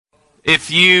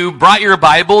If you brought your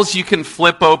Bibles, you can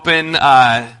flip open.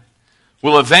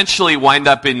 We'll eventually wind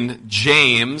up in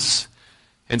James.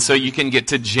 And so you can get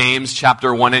to James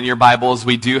chapter 1 in your Bibles.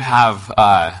 We do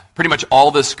have pretty much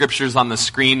all the scriptures on the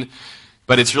screen,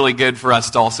 but it's really good for us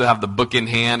to also have the book in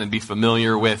hand and be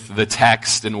familiar with the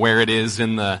text and where it is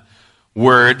in the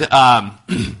Word.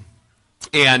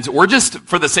 And we're just,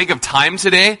 for the sake of time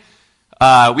today,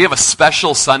 we have a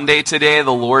special Sunday today.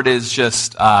 The Lord is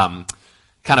just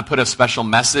kind of put a special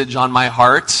message on my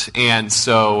heart. And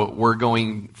so we're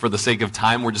going, for the sake of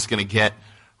time, we're just going to get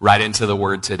right into the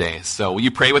Word today. So will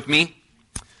you pray with me?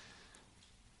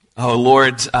 Oh,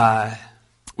 Lord,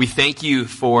 we thank you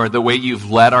for the way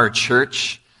you've led our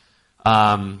church,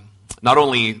 not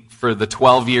only for the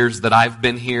 12 years that I've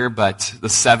been here, but the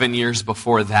 7 years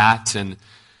before that. And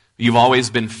you've always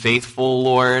been faithful,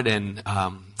 Lord. And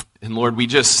Lord, we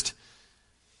just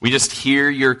hear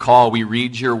your call. We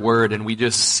read your word, and we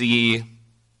just see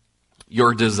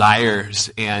your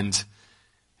desires. And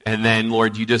then,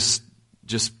 Lord, you just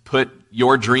put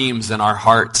your dreams in our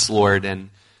hearts, Lord. And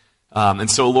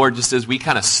so, Lord, just as we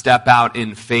kind of step out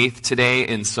in faith today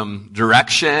in some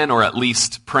direction, or at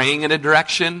least praying in a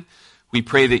direction, we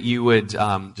pray that you would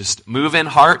just move in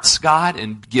hearts, God,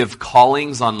 and give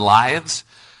callings on lives.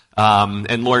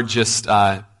 And Lord, just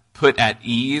put at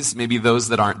ease maybe those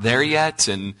that aren't there yet,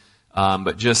 and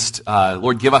but just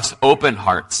Lord, give us open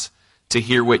hearts to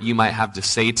hear what you might have to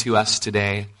say to us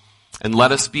today, and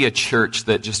let us be a church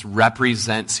that just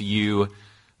represents you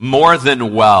more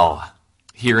than well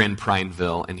here in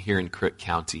Prineville and here in Crook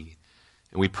County.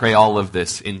 And we pray all of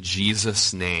this in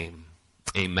Jesus' name.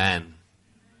 Amen.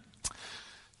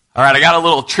 All right, I got a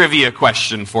little trivia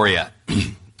question for you.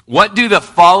 What do the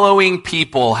following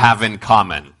people have in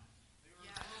common?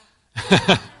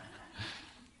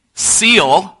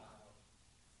 Seal.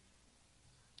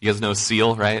 You guys know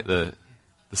Seal, right? The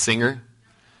singer.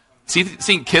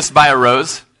 Sing Kissed by a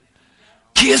Rose.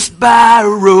 Kissed by a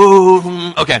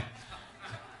rose. Okay.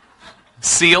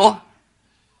 Seal.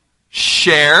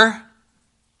 Cher.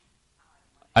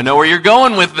 I know where you're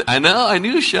going with it. I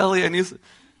knew Shelley. All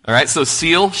right, so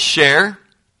Seal, Cher.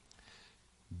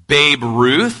 Babe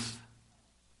Ruth.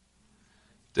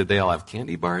 Did they all have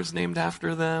candy bars named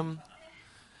after them?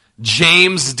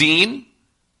 James Dean,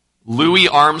 Louis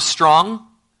Armstrong,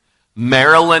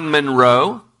 Marilyn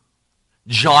Monroe,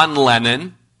 John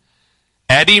Lennon,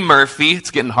 Eddie Murphy.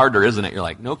 It's getting harder, isn't it? You're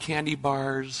like, no candy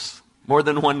bars, more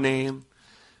than one name.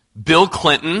 Bill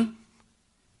Clinton,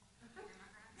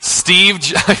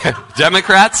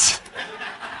 Democrats.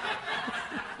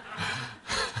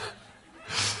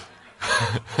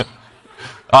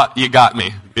 You got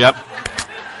me. Yep.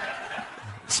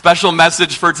 Special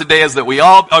message for today is that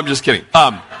I'm just kidding.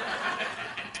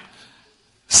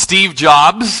 Steve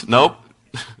Jobs. Nope.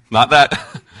 Not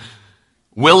that.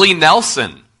 Willie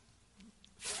Nelson.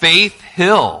 Faith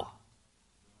Hill.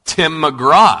 Tim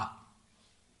McGraw.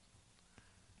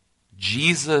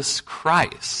 Jesus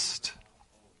Christ.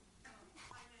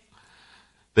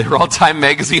 They were all Time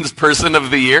Magazine's Person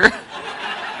of the Year.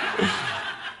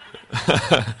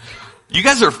 You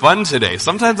guys are fun today.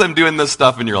 Sometimes I'm doing this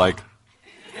stuff and you're like,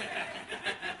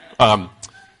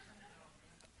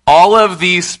 all of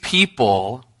these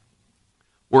people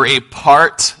were a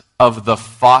part of the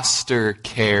foster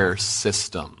care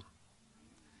system.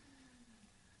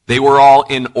 They were all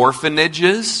in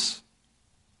orphanages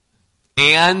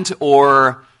and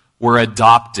or were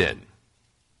adopted.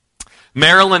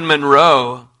 Marilyn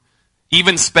Monroe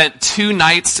even spent 2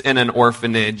 nights in an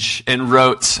orphanage and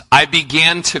wrote, I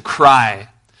began to cry.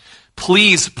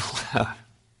 Please.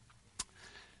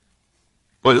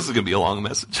 Boy, this is going to be a long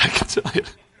message, I can tell you.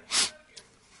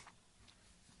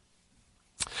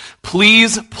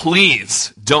 Please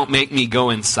don't make me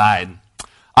go inside.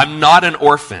 I'm not an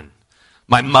orphan.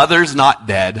 My mother's not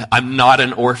dead. I'm not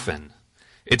an orphan.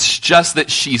 It's just that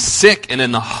she's sick and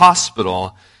in the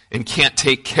hospital and can't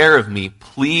take care of me.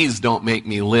 Please don't make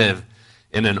me live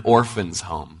in an orphan's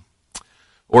home.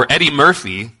 Or Eddie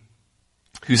Murphy,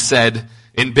 who said,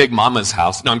 in Big Mama's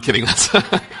house. No, I'm kidding.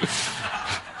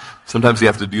 Sometimes you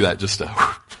have to do that just to...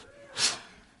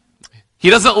 He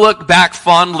doesn't look back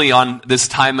fondly on this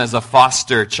time as a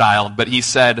foster child, but he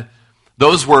said,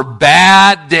 those were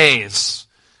bad days.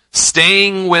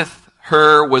 Staying with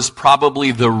her was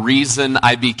probably the reason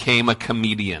I became a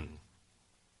comedian.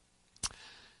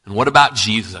 And what about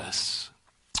Jesus?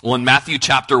 Well, in Matthew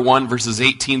chapter 1, verses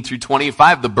 18 through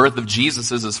 25, the birth of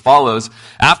Jesus is as follows.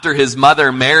 After his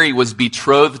mother Mary was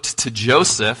betrothed to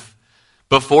Joseph,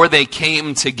 before they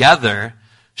came together,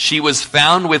 she was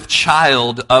found with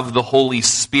child of the Holy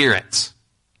Spirit.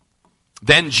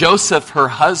 Then Joseph, her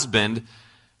husband,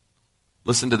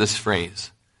 listen to this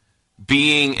phrase,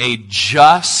 being a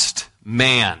just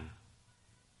man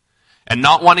and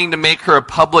not wanting to make her a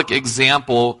public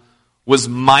example, was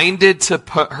minded to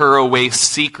put her away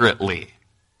secretly.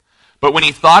 But when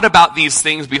he thought about these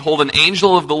things, behold, an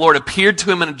angel of the Lord appeared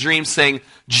to him in a dream, saying,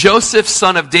 Joseph,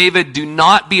 son of David, do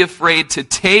not be afraid to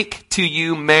take to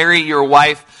you Mary, your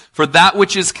wife, for that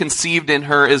which is conceived in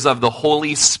her is of the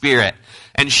Holy Spirit.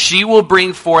 And she will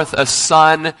bring forth a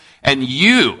son, and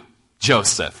you,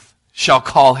 Joseph, shall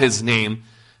call his name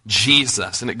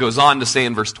Jesus. And it goes on to say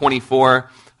in verse 24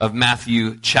 of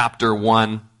Matthew chapter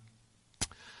 1,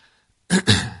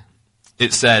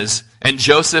 it says, and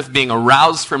Joseph, being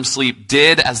aroused from sleep,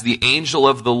 did as the angel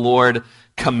of the Lord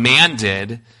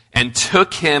commanded, and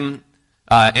took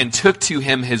to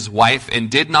him his wife, and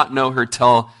did not know her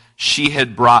till she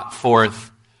had brought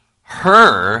forth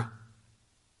her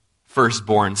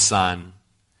firstborn son,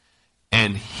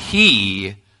 and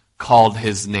he called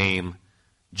his name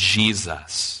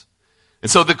Jesus. And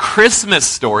so the Christmas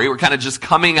story, we're kind of just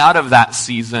coming out of that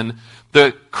season.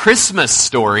 The Christmas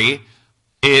story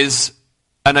is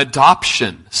an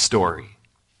adoption story.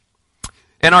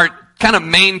 And our kind of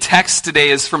main text today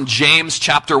is from James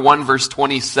chapter 1 verse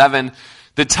 27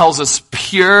 that tells us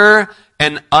pure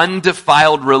and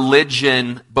undefiled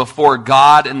religion before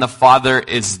God and the Father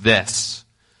is this: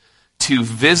 to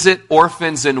visit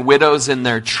orphans and widows in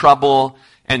their trouble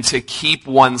and to keep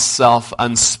oneself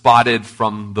unspotted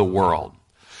from the world.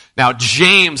 Now,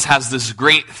 James has this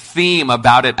great theme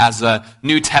about it as a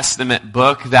New Testament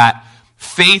book that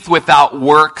faith without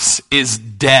works is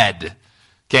dead.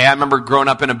 Okay, I remember growing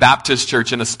up in a Baptist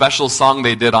church, and a special song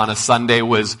they did on a Sunday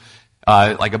was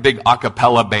like a big a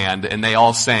cappella band, and they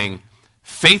all sang,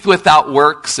 faith without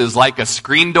works is like a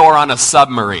screen door on a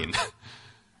submarine.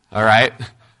 All right?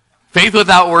 Faith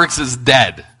without works is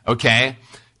dead, okay?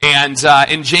 And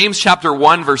in James chapter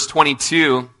 1, verse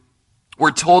 22,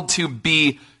 we're told to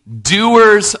be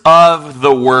doers of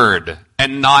the word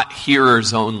and not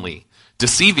hearers only,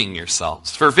 deceiving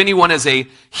yourselves. For if anyone is a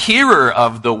hearer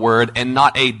of the word and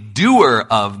not a doer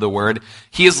of the word,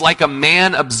 he is like a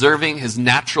man observing his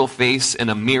natural face in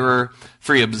a mirror,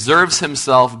 for he observes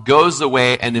himself, goes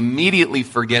away, and immediately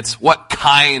forgets what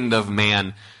kind of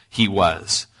man he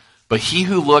was. But he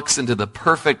who looks into the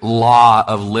perfect law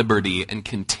of liberty and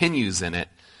continues in it,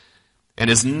 and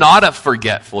is not a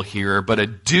forgetful hearer, but a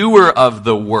doer of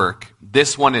the work,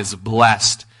 this one is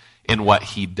blessed in what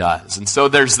he does. And so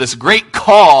there's this great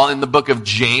call in the book of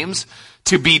James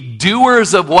to be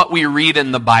doers of what we read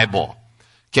in the Bible.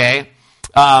 Okay?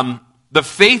 The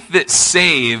faith that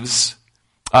saves,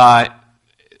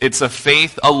 it's a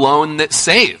faith alone that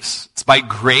saves. It's by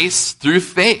grace through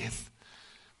faith.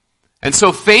 And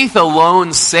so faith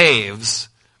alone saves,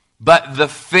 but the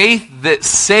faith that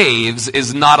saves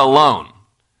is not alone.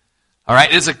 All right?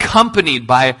 It is accompanied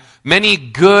by many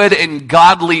good and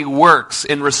godly works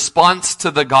in response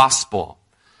to the gospel.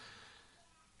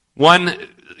 One,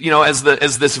 as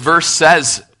this verse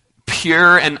says,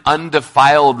 pure and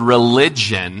undefiled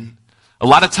religion, a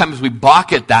lot of times we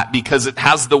balk at that because it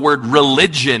has the word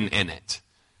religion in it.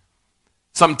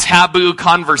 Some taboo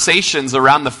conversations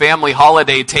around the family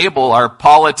holiday table are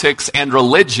politics and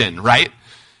religion, right?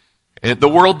 The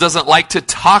world doesn't like to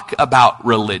talk about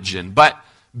religion, but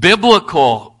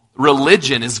biblical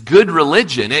religion is good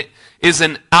religion. It is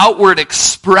an outward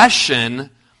expression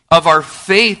of our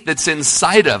faith that's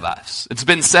inside of us. It's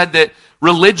been said that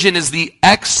religion is the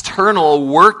external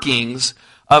workings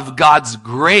of God's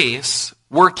grace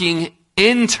working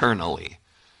internally.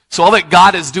 So all that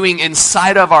God is doing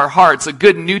inside of our hearts, a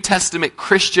good New Testament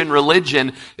Christian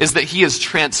religion, is that He has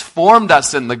transformed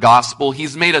us in the gospel.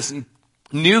 He's made us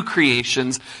new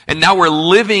creations, and now we're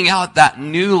living out that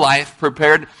new life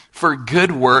prepared for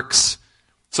good works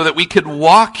so that we could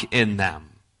walk in them.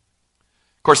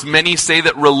 Of course, many say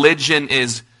that religion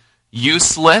is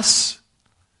useless.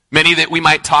 Many that we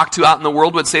might talk to out in the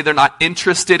world would say they're not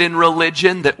interested in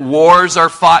religion, that wars are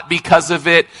fought because of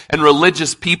it, and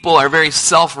religious people are very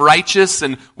self-righteous,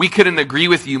 and we couldn't agree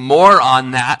with you more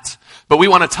on that. But we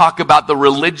want to talk about the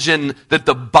religion that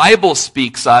the Bible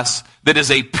speaks us, that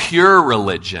is a pure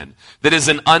religion, that is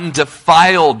an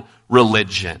undefiled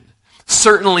religion.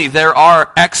 Certainly there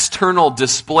are external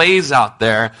displays out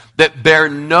there that bear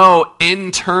no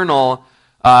internal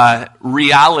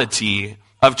reality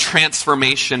of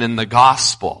transformation in the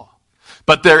gospel.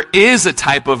 But there is a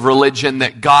type of religion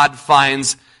that God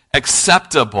finds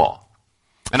acceptable.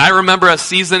 And I remember a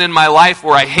season in my life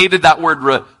where I hated that word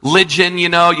religion. You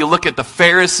look at the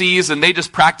Pharisees and they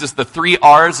just practiced the 3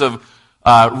 R's of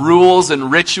rules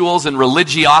and rituals and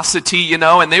religiosity,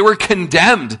 and they were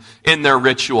condemned in their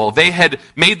ritual. They had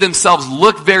made themselves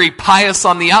look very pious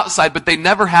on the outside, but they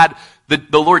never had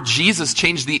the Lord Jesus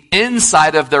change the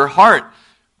inside of their heart.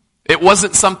 It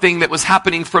wasn't something that was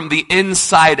happening from the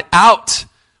inside out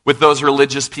with those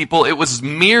religious people. It was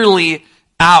merely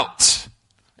out.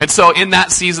 And so in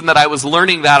that season that I was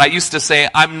learning that, I used to say,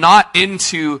 I'm not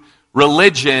into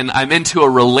religion, I'm into a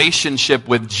relationship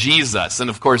with Jesus. And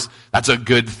of course, that's a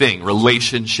good thing,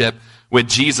 relationship with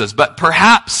Jesus. But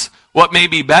perhaps what may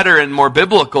be better and more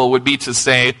biblical would be to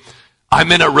say,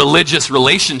 I'm in a religious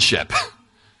relationship.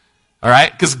 All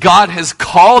right? Because God has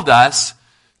called us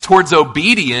towards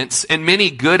obedience in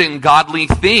many good and godly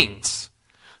things.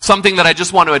 Something that I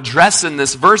just want to address in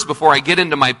this verse before I get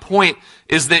into my point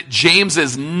is that James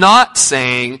is not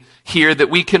saying here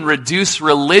that we can reduce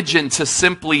religion to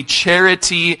simply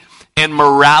charity and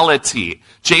morality.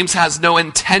 James has no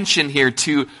intention here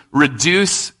to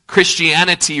reduce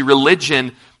Christianity,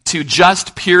 religion, to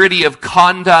just purity of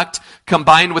conduct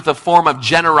combined with a form of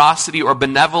generosity or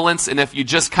benevolence. And if you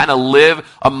just kind of live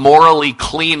a morally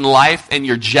clean life and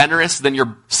you're generous, then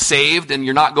you're saved and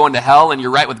you're not going to hell and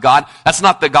you're right with God. That's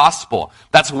not the gospel.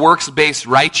 That's works-based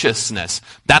righteousness.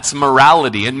 That's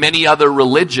morality. And many other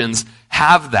religions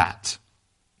have that.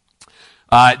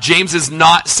 James is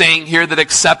not saying here that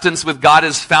acceptance with God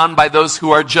is found by those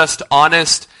who are just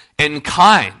honest and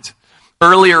kind.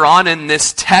 Earlier on in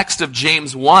this text of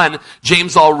James 1,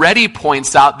 James already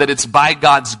points out that it's by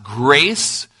God's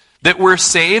grace that we're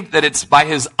saved, that it's by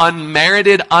his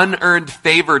unmerited, unearned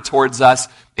favor towards us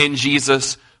in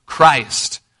Jesus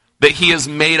Christ, that he has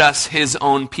made us his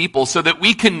own people, so that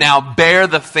we can now bear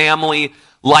the family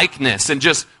likeness. And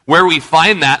just where we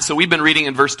find that, so we've been reading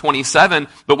in verse 27,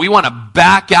 but we want to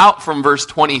back out from verse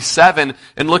 27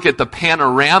 and look at the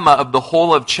panorama of the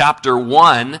whole of chapter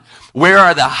 1. Where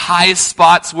are the high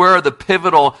spots? Where are the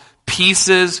pivotal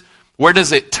pieces? Where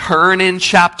does it turn in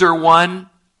chapter 1?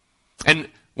 And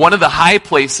one of the high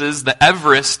places, the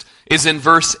Everest, is in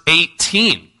verse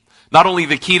 18. Not only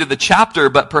the key to the chapter,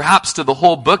 but perhaps to the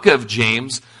whole book of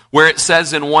James, where it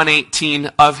says in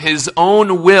 1:18, of his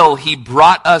own will he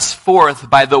brought us forth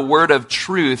by the word of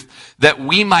truth, that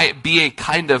we might be a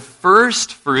kind of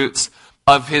first fruits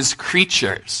of his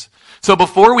creatures. So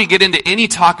before we get into any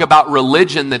talk about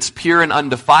religion that's pure and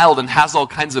undefiled and has all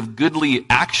kinds of goodly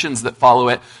actions that follow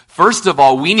it, first of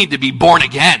all, we need to be born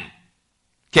again.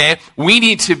 Okay? We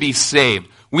need to be saved.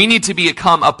 We need to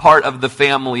become a part of the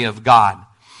family of God.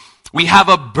 We have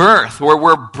a birth where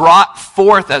we're brought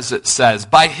forth, as it says.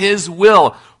 By his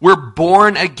will, we're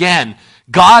born again.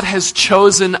 God has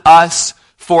chosen us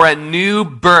for a new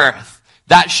birth.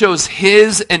 That shows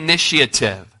his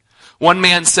initiative. One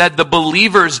man said the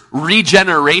believer's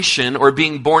regeneration, or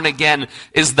being born again,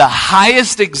 is the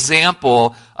highest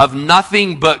example of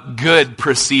nothing but good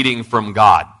proceeding from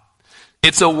God.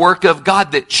 It's a work of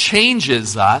God that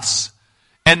changes us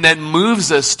and then moves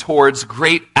us towards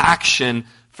great action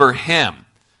for him.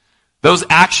 Those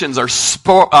actions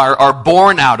are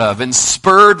born out of and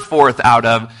spurred forth out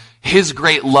of his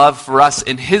great love for us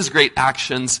and his great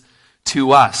actions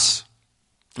to us.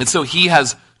 And so he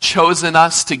has chosen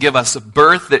us to give us a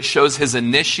birth that shows his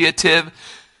initiative.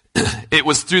 It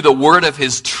was through the word of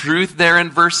his truth there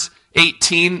in verse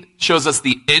 18, shows us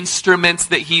the instruments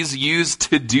that he's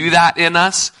used to do that in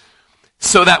us,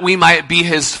 so that we might be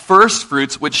his first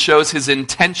fruits, which shows his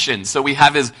intention. So we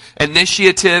have his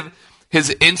initiative,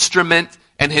 his instrument,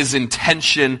 and his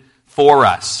intention for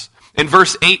us. In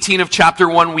verse 18 of chapter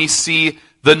 1, we see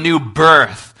the new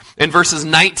birth. In verses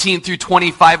 19 through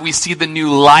 25, we see the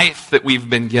new life that we've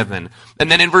been given. And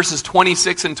then in verses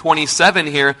 26 and 27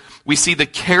 here, we see the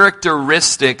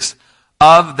characteristics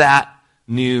of that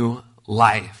new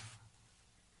life.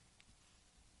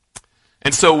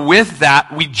 And so with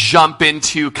that, we jump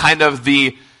into kind of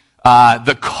the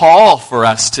call for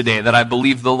us today that I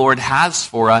believe the Lord has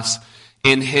for us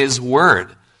in his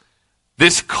word.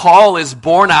 This call is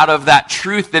born out of that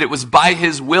truth that it was by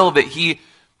his will that he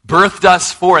birthed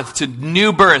us forth to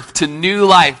new birth, to new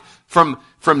life,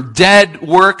 from dead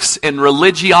works and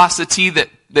religiosity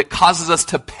that causes us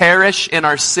to perish in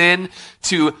our sin,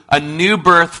 to a new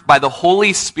birth by the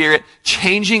Holy Spirit,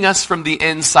 changing us from the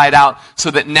inside out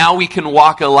so that now we can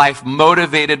walk a life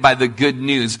motivated by the good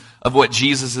news of what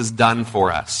Jesus has done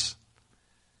for us.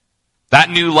 That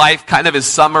new life kind of is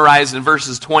summarized in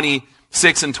verses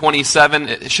 26 and 27.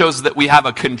 It shows that we have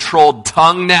a controlled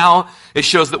tongue now. It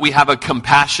shows that we have a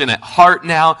compassionate heart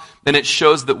now. And it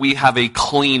shows that we have a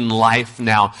clean life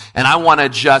now. And I want to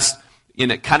just,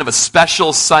 in a kind of a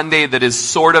special Sunday that is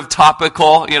sort of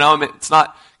topical, it's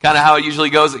not kind of how it usually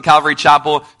goes at Calvary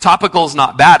Chapel. Topical is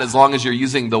not bad as long as you're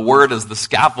using the word as the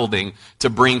scaffolding to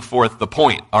bring forth the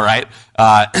point, all right?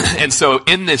 And so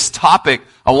in this topic,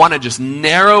 I want to just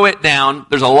narrow it down.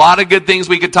 There's a lot of good things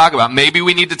we could talk about. Maybe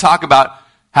we need to talk about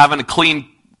having a clean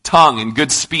tongue and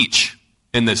good speech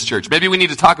in this church. Maybe we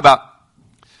need to talk about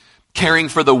caring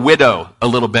for the widow a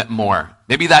little bit more.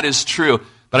 Maybe that is true.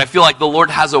 But I feel like the Lord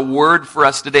has a word for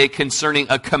us today concerning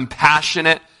a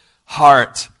compassionate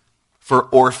heart for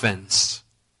orphans.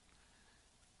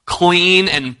 Clean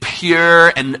and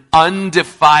pure and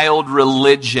undefiled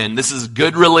religion. This is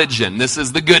good religion. This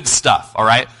is the good stuff, all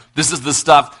right? This is the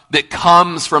stuff that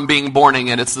comes from being born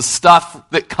again. It's the stuff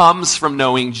that comes from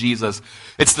knowing Jesus.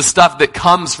 It's the stuff that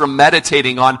comes from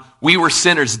meditating on we were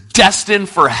sinners destined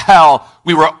for hell.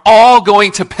 We were all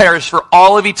going to perish for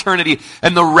all of eternity,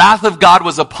 and the wrath of God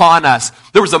was upon us.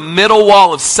 There was a middle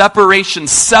wall of separation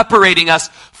separating us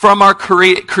from our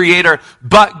Creator.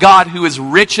 But God, who is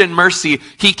rich in mercy,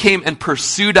 He came and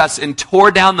pursued us and tore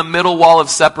down the middle wall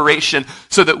of separation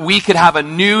so that we could have a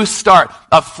new start,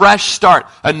 a fresh start,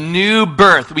 a new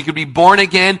birth. We could be born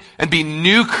again and be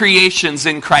new creations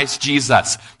in Christ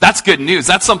Jesus. That's good news.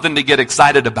 That's something to get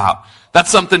excited about.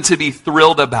 That's something to be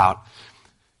thrilled about.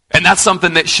 And that's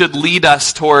something that should lead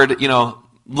us toward,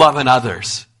 loving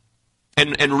others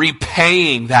and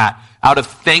repaying that out of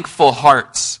thankful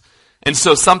hearts. And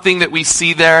so something that we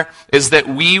see there is that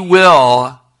we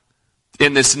will,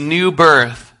 in this new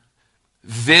birth,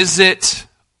 visit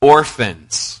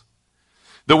orphans.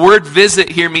 The word visit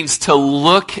here means to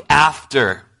look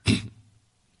after.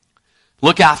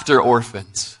 Look after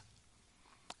orphans.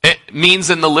 It means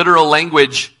in the literal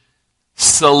language,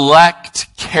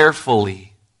 select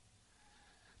carefully,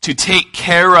 to take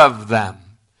care of them,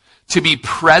 to be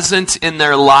present in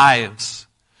their lives,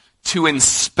 to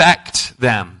inspect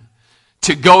them,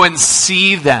 to go and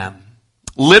see them.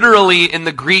 Literally in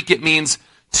the Greek it means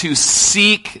to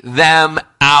seek them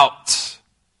out.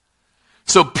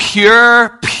 So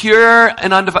pure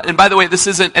and undefiled. And by the way, this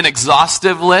isn't an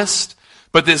exhaustive list,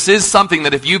 but this is something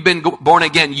that if you've been born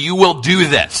again, you will do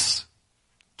this.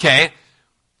 Okay?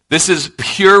 This is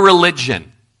pure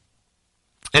religion.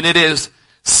 And it is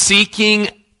seeking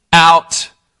out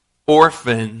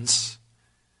orphans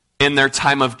in their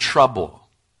time of trouble,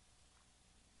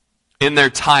 in their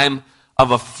time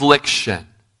of affliction,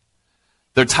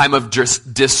 their time of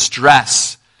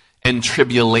distress and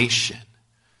tribulation.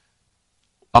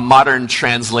 A modern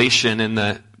translation in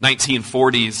the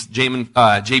 1940s,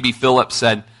 J.B. Phillips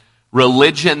said,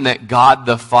 religion that God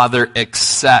the Father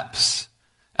accepts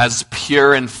as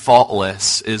pure and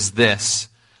faultless is this,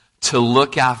 to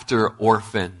look after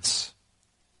orphans.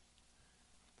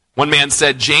 One man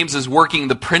said, James is working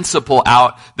the principle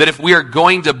out that if we are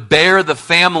going to bear the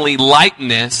family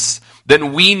likeness,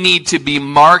 then we need to be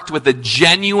marked with a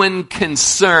genuine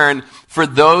concern for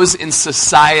those in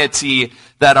society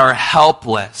that are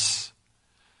helpless.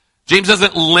 James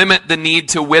doesn't limit the need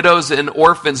to widows and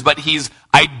orphans, but he's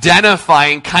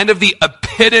identifying kind of the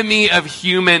epitome of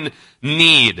human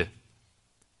need.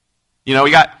 We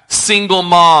got single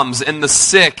moms and the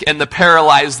sick and the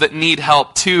paralyzed that need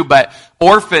help too, but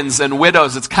orphans and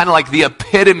widows, it's kind of like the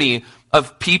epitome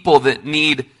of people that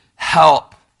need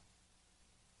help.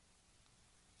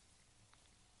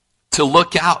 To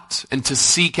look out and to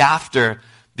seek after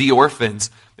the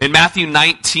orphans. In Matthew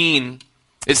 19,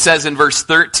 it says in verse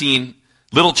 13,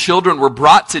 little children were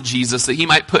brought to Jesus that he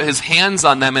might put his hands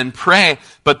on them and pray,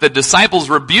 but the disciples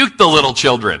rebuked the little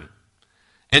children.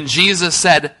 And Jesus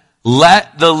said,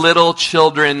 let the little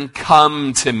children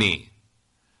come to me.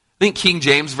 I think King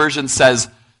James Version says,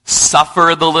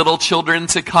 suffer the little children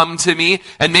to come to me.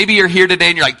 And maybe you're here today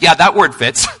and you're like, yeah, that word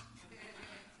fits.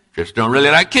 Just don't really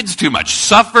like kids too much.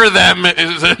 Suffer them,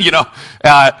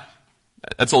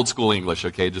 that's old school English,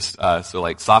 okay? Just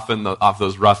soften off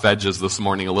those rough edges this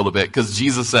morning a little bit, because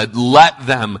Jesus said, let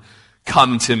them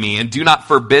come to me and do not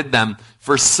forbid them,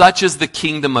 for such is the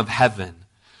kingdom of heaven.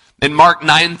 In Mark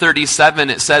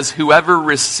 9:37, it says, whoever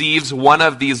receives one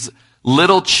of these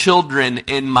little children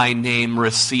in my name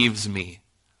receives me.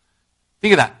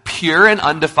 Think of that. Pure and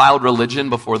undefiled religion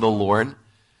before the Lord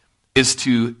is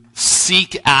to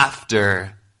seek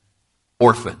after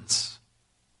orphans.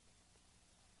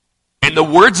 And the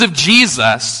words of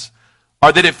Jesus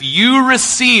are that if you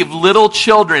receive little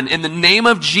children in the name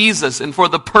of Jesus and for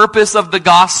the purpose of the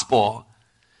gospel,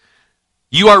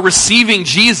 you are receiving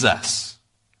Jesus.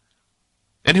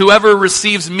 And whoever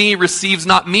receives me receives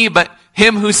not me, but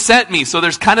him who sent me. So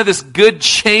there's kind of this good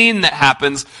chain that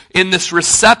happens in this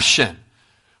reception.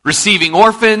 Receiving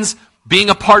orphans,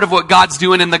 being a part of what God's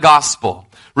doing in the gospel.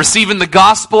 Receiving the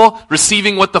gospel,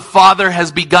 receiving what the Father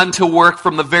has begun to work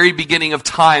from the very beginning of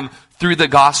time through the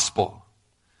gospel.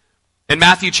 In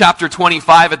Matthew chapter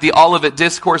 25, at the Olivet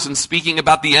Discourse, and speaking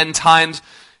about the end times,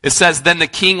 it says, then the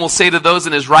king will say to those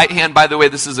in his right hand, by the way,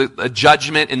 this is a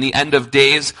judgment in the end of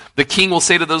days. The king will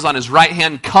say to those on his right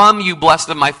hand, come, you blessed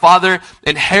of my Father,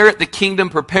 inherit the kingdom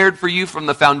prepared for you from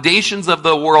the foundations of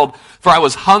the world. For I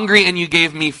was hungry and you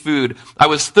gave me food. I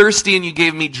was thirsty and you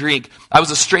gave me drink. I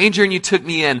was a stranger and you took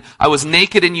me in. I was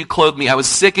naked and you clothed me. I was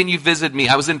sick and you visited me.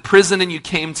 I was in prison and you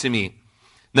came to me. And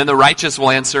then the righteous will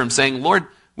answer him, saying, Lord,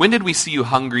 when did we see you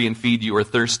hungry and feed you, or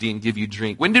thirsty and give you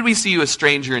drink? When did we see you a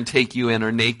stranger and take you in,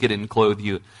 or naked and clothe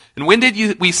you? And when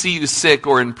did we see you sick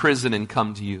or in prison and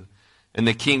come to you? And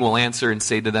the king will answer and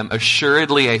say to them,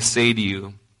 assuredly I say to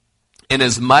you,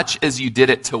 inasmuch as you did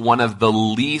it to one of the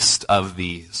least of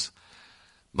these,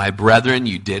 my brethren,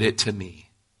 you did it to me.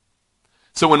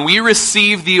 So when we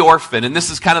receive the orphan, and this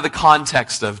is kind of the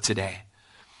context of today,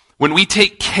 when we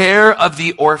take care of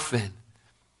the orphan,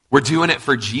 we're doing it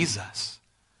for Jesus.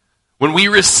 When we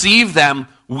receive them,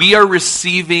 we are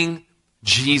receiving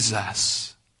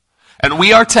Jesus. And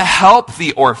we are to help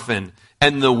the orphan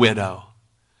and the widow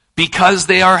because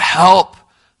they are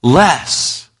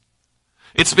helpless.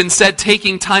 It's been said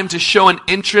taking time to show an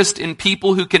interest in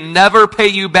people who can never pay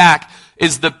you back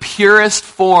is the purest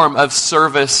form of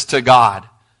service to God.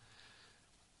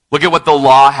 Look at what the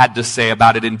law had to say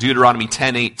about it in Deuteronomy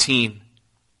 10:18.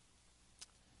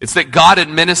 It's that God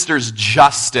administers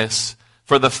justice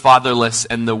for the fatherless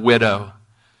and the widow.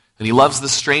 And he loves the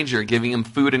stranger, giving him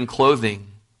food and clothing.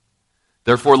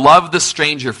 Therefore, love the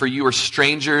stranger, for you are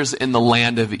strangers in the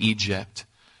land of Egypt.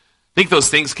 I think those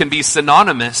things can be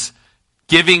synonymous.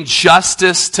 Giving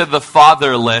justice to the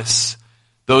fatherless.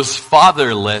 Those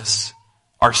fatherless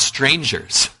are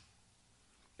strangers.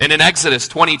 And in Exodus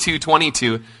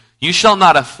 22:22, you shall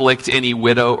not afflict any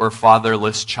widow or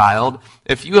fatherless child.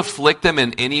 If you afflict them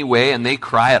in any way and they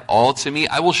cry at all to me,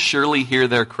 I will surely hear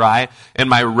their cry, and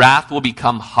my wrath will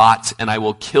become hot, and I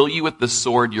will kill you with the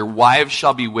sword. Your wives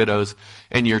shall be widows,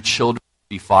 and your children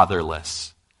will be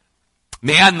fatherless.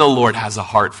 Man, the Lord has a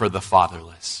heart for the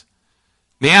fatherless.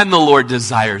 Man, the Lord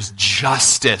desires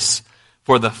justice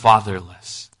for the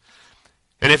fatherless.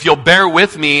 And if you'll bear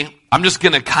with me, I'm just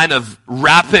going to kind of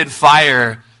rapid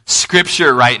fire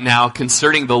scripture right now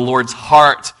concerning the Lord's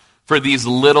heart for these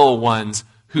little ones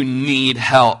who need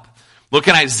help. Look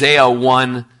at Isaiah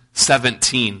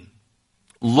 1:17.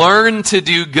 Learn to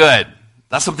do good.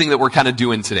 That's something that we're kind of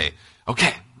doing today.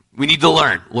 Okay, we need to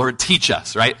learn. Lord, teach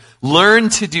us, right? Learn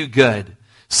to do good.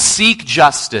 Seek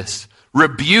justice.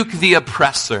 Rebuke the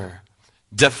oppressor.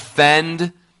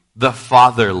 Defend the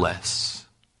fatherless.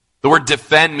 The word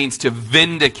defend means to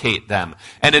vindicate them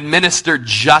and administer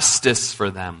justice for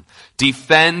them.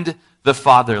 Defend the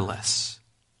fatherless.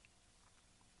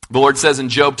 The Lord says in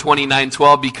Job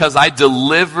 29:12, because I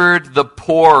delivered the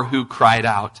poor who cried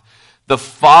out, the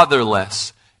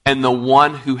fatherless, and the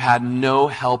one who had no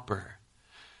helper.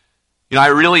 You know, I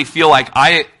really feel like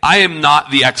I am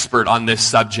not the expert on this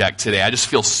subject today. I just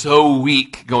feel so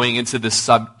weak going into this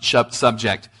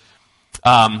subject.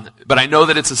 But I know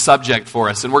that it's a subject for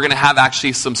us, and we're going to have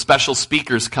actually some special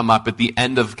speakers come up at the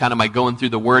end of kind of my going through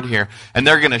the word here, and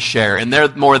they're going to share, and they're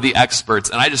more the experts,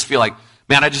 and I just feel like,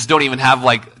 man, I just don't even have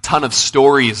like a ton of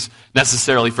stories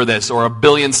necessarily for this, or a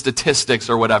billion statistics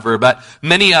or whatever, but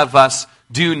many of us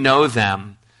do know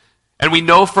them, and we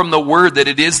know from the word that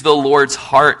it is the Lord's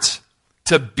heart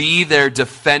to be there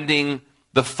defending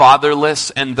the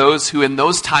fatherless and those who in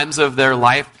those times of their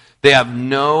life, they have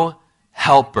no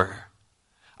helper.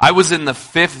 I was in the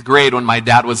 5th grade when my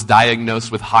dad was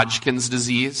diagnosed with Hodgkin's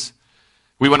disease.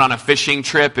 We went on a fishing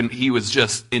trip, and he was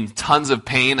just in tons of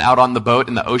pain out on the boat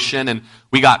in the ocean. And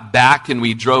we got back, and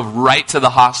we drove right to the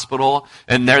hospital.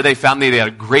 And there they found that he had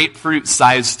a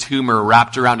grapefruit-sized tumor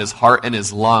wrapped around his heart and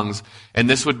his lungs. And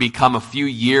this would become a few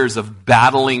years of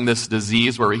battling this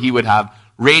disease where he would have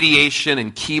radiation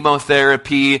and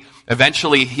chemotherapy.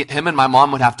 Eventually, him and my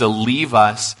mom would have to leave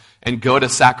us and go to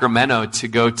Sacramento to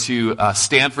go to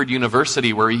Stanford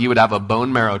University where he would have a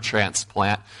bone marrow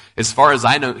transplant. As far as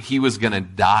I know, he was going to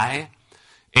die.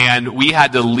 And we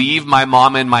had to leave my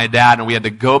mom and my dad, and we had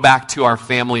to go back to our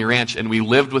family ranch, and we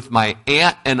lived with my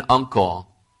aunt and uncle.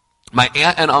 My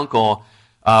aunt and uncle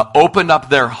opened up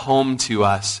their home to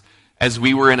us as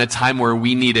we were in a time where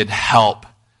we needed help.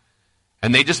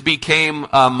 And they just became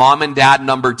mom and dad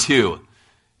number 2.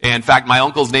 And in fact, my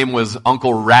uncle's name was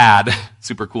Uncle Rad,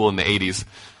 super cool in the 80s.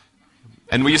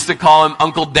 And we used to call him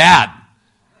Uncle Dad,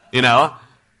 you know.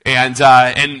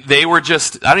 And they were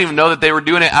just, I don't even know that they were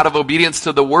doing it out of obedience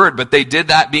to the word, but they did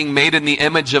that being made in the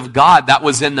image of God. That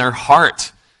was in their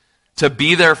heart, to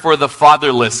be there for the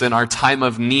fatherless in our time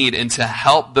of need and to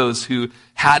help those who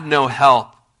had no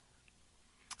help.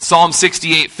 Psalm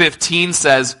 68:15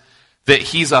 says that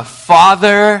he's a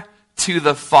father to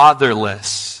the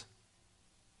fatherless.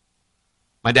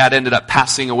 My dad ended up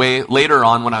passing away later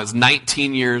on when I was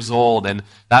 19 years old, and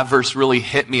that verse really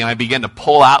hit me, and I began to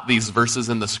pull out these verses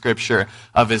in the scripture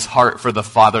of his heart for the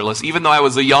fatherless. Even though I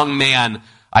was a young man,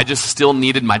 I just still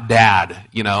needed my dad,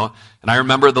 And I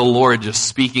remember the Lord just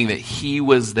speaking that he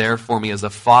was there for me as a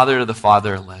father to the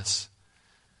fatherless.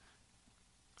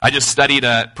 I just studied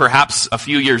perhaps a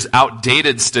few years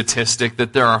outdated statistic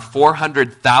that there are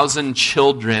 400,000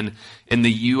 children in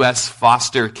the U.S.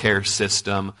 foster care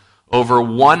system, over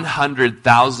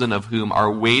 100,000 of whom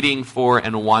are waiting for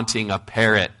and wanting a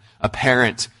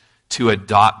parent to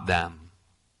adopt them.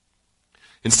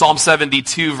 In Psalm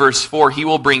 72, verse 4, he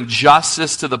will bring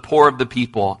justice to the poor of the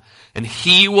people, and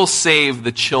he will save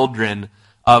the children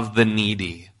of the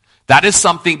needy. That is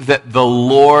something that the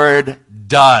Lord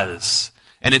does,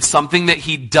 and it's something that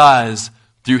he does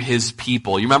through his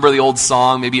people. You remember the old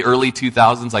song, maybe early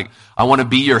 2000s, like, I want to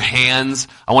be your hands,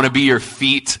 I want to be your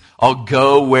feet, I'll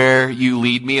go where you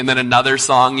lead me. And then another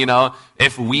song,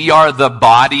 if we are the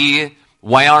body,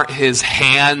 why aren't his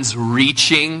hands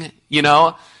reaching,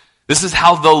 This is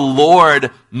how the Lord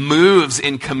moves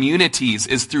in communities,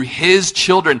 is through his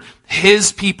children,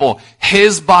 his people,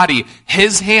 his body,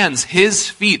 his hands, his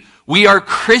feet. We are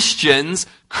Christians,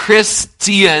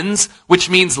 which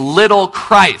means little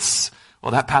Christ.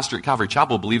 Well, that pastor at Calvary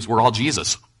Chapel believes we're all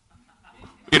Jesus.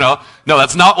 No,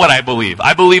 that's not what I believe.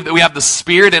 I believe that we have the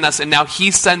Spirit in us, and now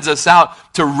he sends us out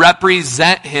to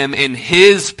represent him in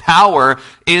his power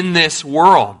in this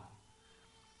world.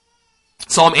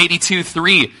 Psalm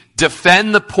 82:3,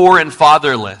 defend the poor and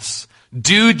fatherless.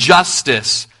 Do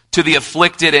justice to the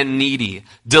afflicted and needy.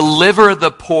 Deliver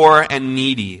the poor and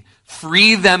needy.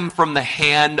 Free them from the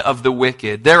hand of the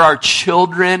wicked. There are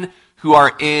children who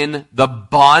are in the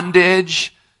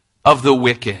bondage of the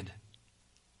wicked.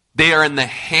 They are in the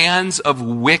hands of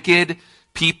wicked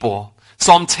people.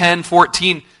 Psalm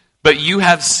 10:14, but you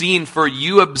have seen, for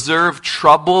you observe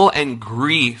trouble and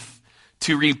grief,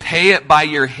 to repay it by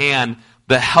your hand.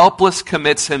 The helpless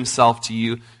commits himself to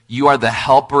you. You are the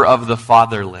helper of the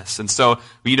fatherless. And so,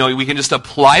 we can just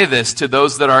apply this to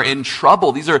those that are in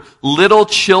trouble. These are little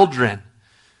children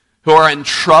who are in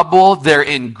trouble. They're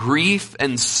in grief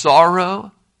and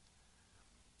sorrow.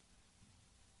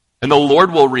 And the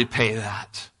Lord will repay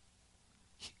that.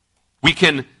 We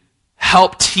can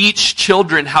help teach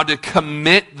children how to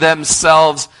commit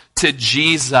themselves to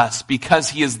Jesus because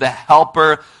he is the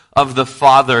helper of the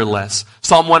fatherless.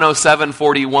 Psalm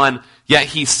 107:41, yet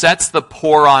he sets the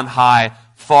poor on high,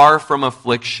 far from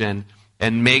affliction,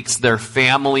 and makes their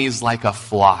families like a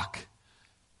flock.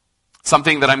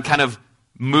 Something that I'm kind of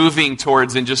moving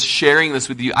towards and just sharing this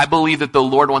with you. I believe that the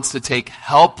Lord wants to take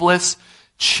helpless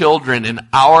children in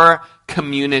our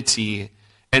community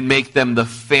and make them the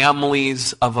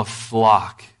families of a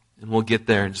flock. And we'll get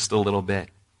there in just a little bit.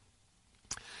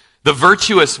 The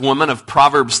virtuous woman of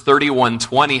Proverbs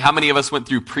 31:20. How many of us went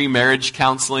through pre-marriage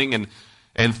counseling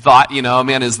and thought,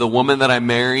 man, is the woman that I'm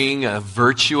marrying a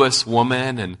virtuous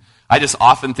woman? And I just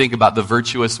often think about the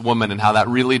virtuous woman and how that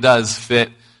really does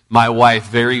fit my wife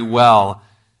very well.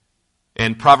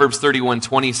 And Proverbs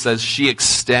 31:20 says she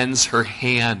extends her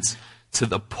hands to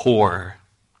the poor.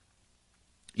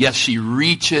 Yes, she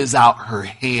reaches out her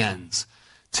hands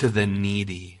to the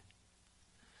needy.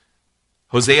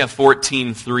 Hosea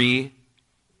 14:3,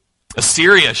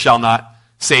 Assyria shall not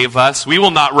save us. We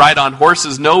will not ride on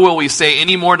horses, no will we say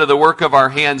any more to the work of our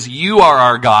hands, you are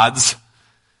our gods.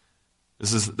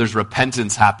 There's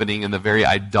repentance happening in the very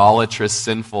idolatrous,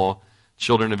 sinful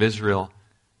children of Israel.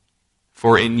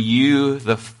 For in you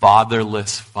the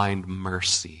fatherless find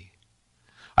mercy.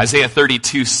 Isaiah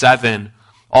 32:7,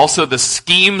 also the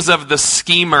schemes of the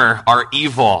schemer are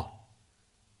evil.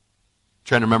 I'm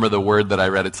trying to remember the word that I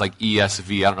read. It's like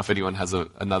ESV. I don't know if anyone has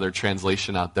another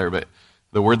translation out there, but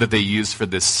the word that they use for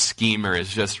this schemer is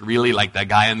just really like that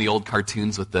guy in the old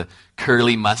cartoons with the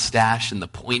curly mustache and the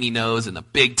pointy nose and the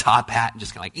big top hat and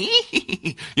just kind of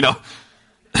like,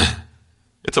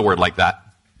 it's a word like that.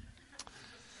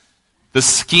 The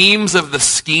schemes of the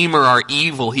schemer are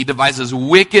evil. He devises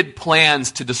wicked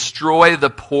plans to destroy the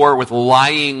poor with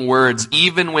lying words,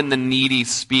 even when the needy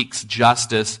speaks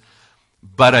justice.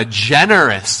 But a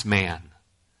generous man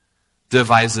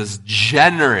devises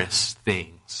generous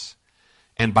things,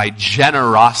 and by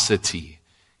generosity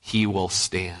he will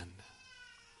stand.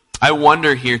 I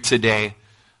wonder here today,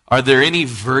 are there any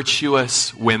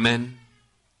virtuous women?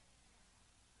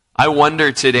 I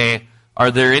wonder today,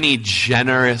 are there any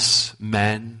generous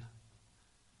men?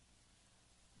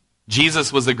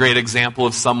 Jesus was a great example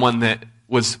of someone that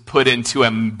was put into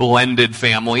a blended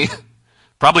family.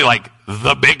 Probably like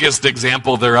the biggest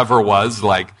example there ever was.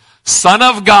 Like, Son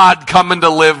of God coming to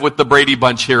live with the Brady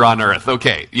Bunch here on earth.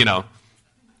 Okay,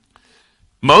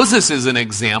 Moses is an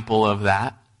example of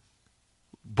that.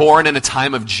 Born in a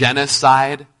time of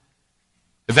genocide.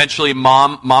 Eventually,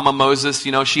 Mama Moses,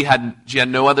 she had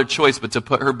no other choice but to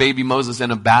put her baby Moses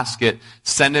in a basket,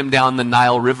 send him down the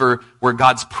Nile River where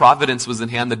God's providence was in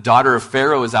hand. The daughter of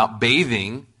Pharaoh is out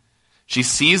bathing. She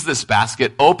sees this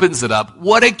basket, opens it up.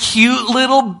 What a cute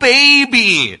little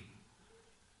baby!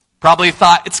 Probably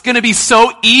thought, it's going to be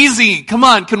so easy. Come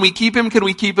on, can we keep him? Can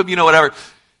we keep him? Whatever.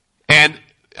 And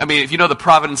if you know the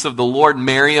providence of the Lord,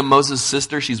 Miriam, Moses'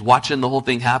 sister, she's watching the whole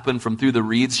thing happen from through the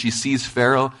reeds. She sees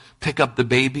Pharaoh pick up the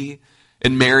baby,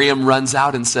 and Miriam runs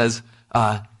out and says,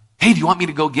 hey, do you want me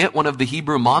to go get one of the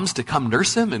Hebrew moms to come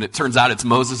nurse him? And it turns out it's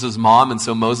Moses' mom, and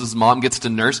so Moses' mom gets to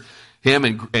nurse him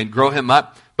and grow him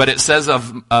up. But it says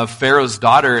of Pharaoh's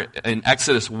daughter in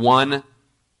Exodus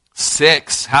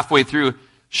 1:6, halfway through,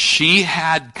 she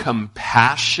had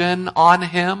compassion on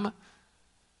him.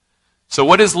 So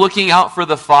what is looking out for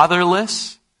the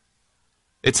fatherless?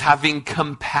 It's having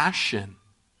compassion.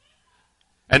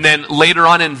 And then later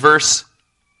on in verse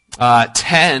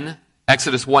 10,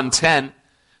 Exodus 1:10,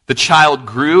 the child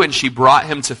grew and she brought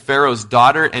him to Pharaoh's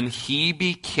daughter and he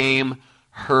became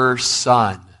her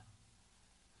son.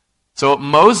 So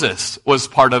Moses was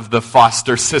part of the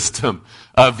foster system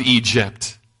of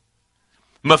Egypt.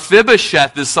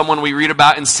 Mephibosheth is someone we read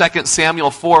about in 2 Samuel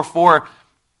 4:4.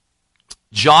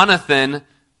 Jonathan,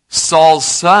 Saul's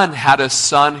son, had a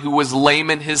son who was lame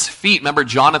in his feet. Remember,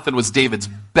 Jonathan was David's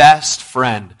best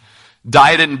friend.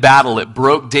 Died in battle. It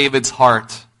broke David's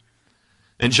heart.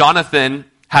 And Jonathan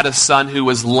had a son who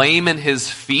was lame in his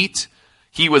feet.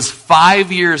 He was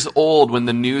 5 years old when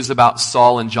the news about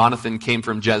Saul and Jonathan came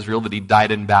from Jezreel, that he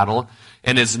died in battle.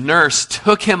 And his nurse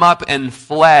took him up and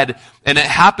fled. And it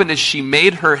happened as she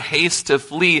made her haste to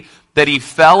flee that he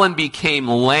fell and became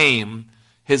lame.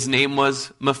 His name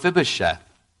was Mephibosheth.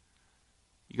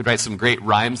 You could write some great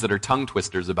rhymes that are tongue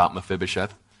twisters about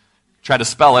Mephibosheth. Try to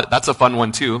spell it. That's a fun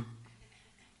one too.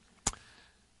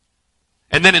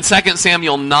 And then in 2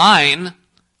 Samuel 9,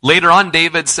 later on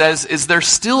David says, is there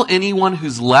still anyone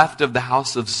who's left of the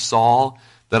house of Saul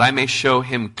that I may show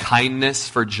him kindness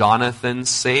for Jonathan's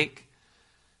sake?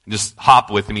 Just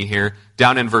hop with me here.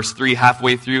 Down in verse 3,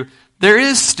 halfway through. There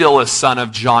is still a son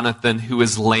of Jonathan who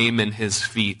is lame in his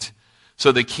feet.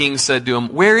 So the king said to him,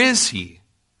 where is he?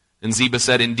 And Ziba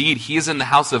said, indeed, he is in the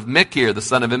house of Machir, the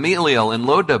son of Ameliel, in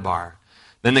Lodabar.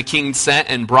 Then the king sent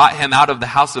and brought him out of the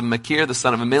house of Machir, the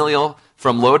son of Ameliel,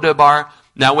 from Lodabar.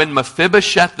 Now when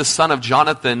Mephibosheth, the son of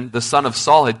Jonathan, the son of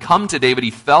Saul, had come to David, he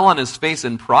fell on his face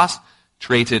and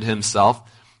prostrated himself.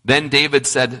 Then David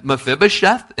said,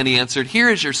 Mephibosheth? And he answered, here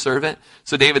is your servant.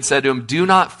 So David said to him, do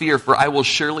not fear, for I will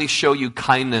surely show you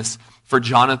kindness for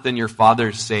Jonathan your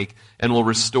father's sake, and will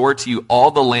restore to you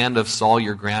all the land of Saul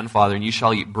your grandfather, and you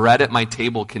shall eat bread at my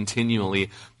table continually.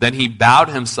 Then he bowed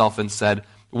himself and said,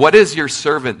 what is your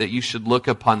servant that you should look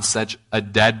upon such a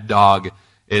dead dog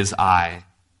as I?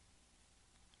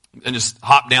 And just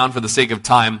hop down for the sake of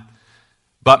time.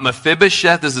 But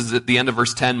Mephibosheth, this is at the end of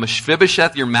verse 10,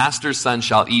 Mephibosheth, your master's son,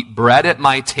 shall eat bread at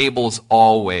my tables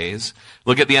always.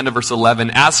 Look at the end of verse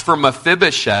 11. As for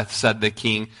Mephibosheth, said the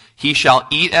king, he shall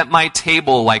eat at my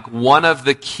table like one of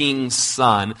the king's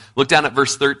son. Look down at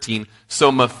verse 13.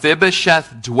 So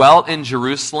Mephibosheth dwelt in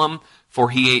Jerusalem, for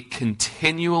he ate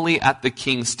continually at the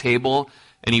king's table,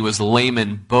 and he was lame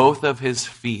in both of his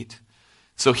feet.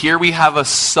 So here we have a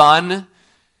son.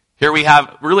 Here we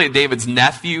have really David's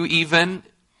nephew even.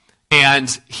 And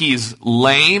he's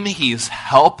lame, he's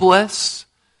helpless.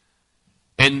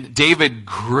 And David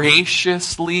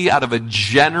graciously, out of a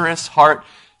generous heart,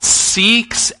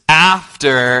 seeks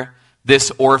after this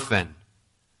orphan.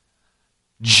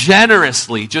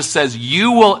 Generously just says,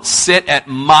 you will sit at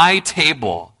my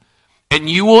table, and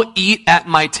you will eat at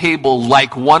my table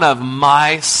like one of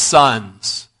my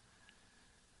sons.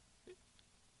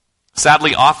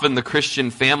 Sadly, often the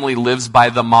Christian family lives by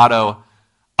the motto,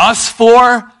 us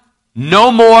four,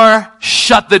 no more,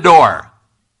 shut the door.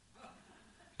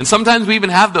 And sometimes we even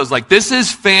have those, like, this is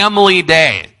family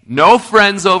day. No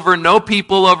friends over, no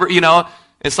people over,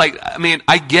 It's like,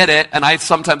 I get it, and I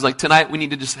sometimes, like, tonight we need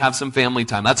to just have some family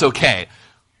time. That's okay.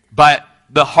 But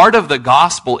the heart of the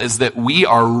gospel is that we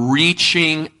are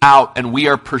reaching out and we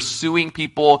are pursuing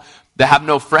people that have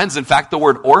no friends. In fact, the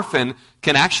word orphan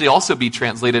can actually also be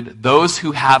translated, those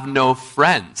who have no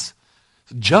friends.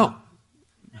 Joe,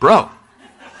 bro,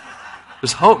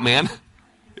 there's hope, man.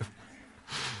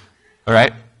 All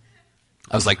right?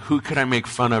 I was like, who could I make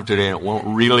fun of today and it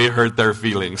won't really hurt their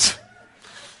feelings?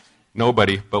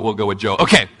 Nobody, but we'll go with Joe.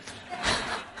 Okay.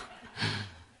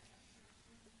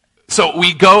 So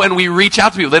we go and we reach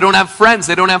out to people. They don't have friends.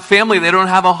 They don't have family. They don't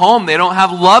have a home. They don't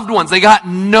have loved ones. They got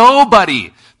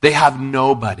nobody. They have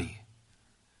nobody.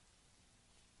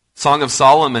 Song of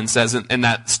Solomon says, and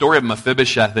that story of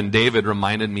Mephibosheth and David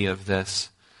reminded me of this.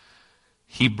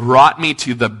 He brought me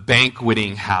to the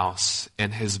banqueting house,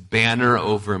 and his banner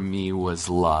over me was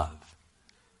love.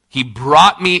 He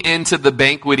brought me into the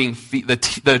banqueting,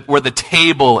 where the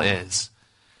table is.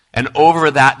 And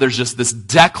over that, there's just this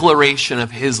declaration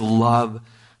of his love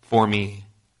for me.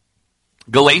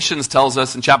 Galatians tells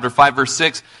us in chapter 5, verse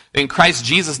 6, in Christ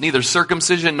Jesus, neither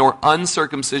circumcision nor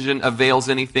uncircumcision avails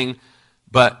anything,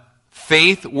 but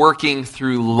faith working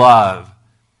through love.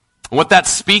 And what that's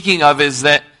speaking of is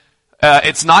that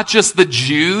it's not just the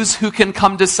Jews who can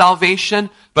come to salvation,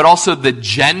 but also the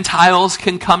Gentiles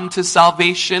can come to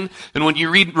salvation. And when you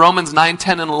read Romans 9,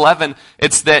 10, and 11,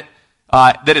 it's that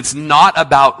it's not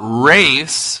about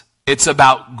race, it's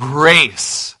about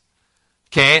grace.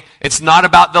 Okay? It's not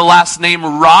about the last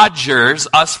name Rogers,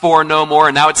 us four no more,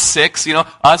 and now it's six,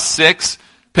 us six,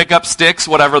 pick up sticks,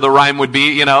 whatever the rhyme would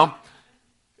be,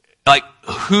 Like,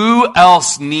 who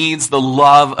else needs the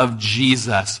love of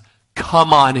Jesus?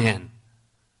 Come on in.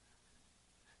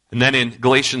 And then in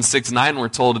Galatians 6:9, we're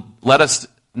told, let us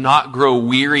not grow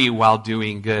weary while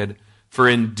doing good, for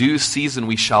in due season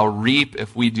we shall reap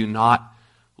if we do not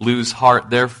lose heart.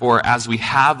 Therefore, as we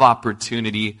have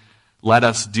opportunity, let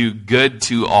us do good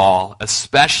to all,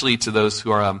 especially to those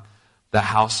who are the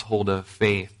household of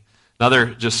faith. Another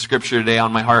just scripture today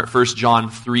on my heart, 1 John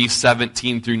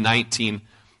 3:17 through 19.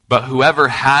 But whoever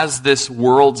has this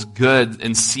world's good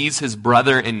and sees his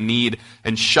brother in need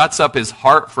and shuts up his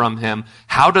heart from him,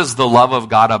 how does the love of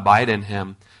God abide in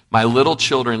him? My little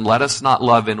children, let us not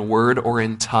love in word or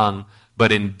in tongue,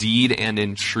 but in deed and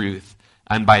in truth.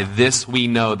 And by this we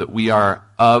know that we are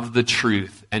of the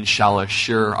truth and shall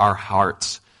assure our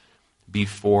hearts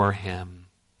before him.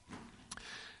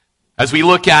 As we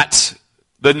look at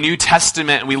the New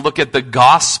Testament and we look at the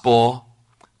gospel,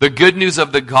 the good news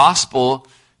of the gospel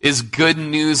is good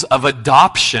news of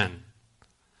adoption.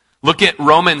 Look at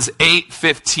Romans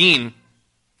 8:15.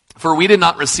 For we did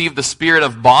not receive the spirit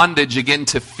of bondage again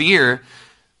to fear,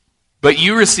 but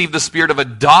you received the spirit of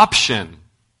adoption,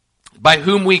 by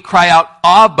whom we cry out,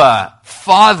 Abba,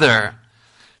 Father.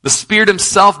 The Spirit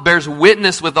himself bears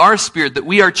witness with our spirit that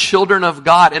we are children of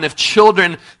God, and if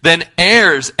children, then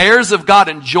heirs, heirs of God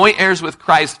and joint heirs with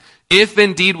Christ, if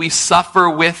indeed we suffer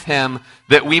with him,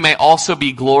 that we may also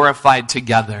be glorified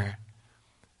together.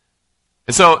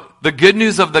 And so the good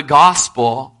news of the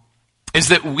gospel is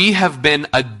that we have been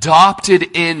adopted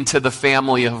into the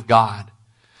family of God.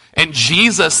 And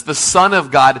Jesus, the Son of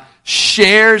God,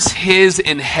 shares his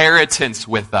inheritance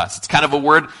with us. It's kind of a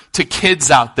word to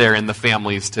kids out there in the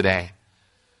families today.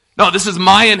 No, this is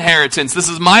my inheritance. This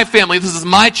is my family. This is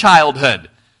my childhood.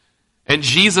 And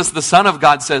Jesus, the Son of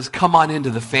God, says, come on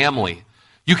into the family.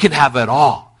 You can have it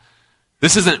all.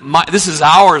 This is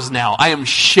ours now. I am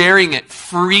sharing it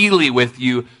freely with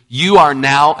you. You are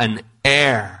now an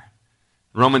heir.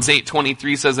 Romans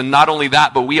 8:23 says, and not only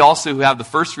that, but we also who have the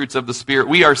first fruits of the Spirit,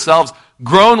 we ourselves,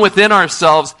 grown within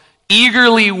ourselves,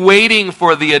 eagerly waiting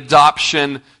for the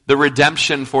adoption, the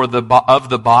redemption of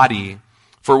the body.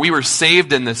 For we were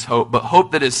saved in this hope, but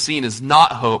hope that is seen is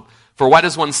not hope. For why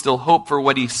does one still hope for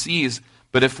what he sees?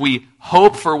 But if we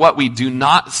hope for what we do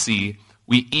not see,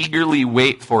 we eagerly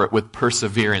wait for it with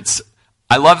perseverance.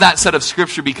 I love that set of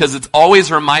scripture because it's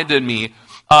always reminded me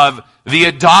of the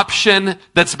adoption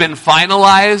that's been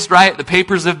finalized, right? The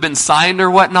papers have been signed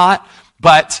or whatnot,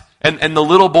 but and the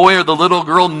little boy or the little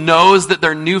girl knows that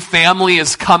their new family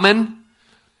is coming,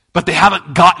 but they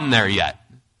haven't gotten there yet.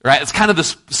 Right? It's kind of the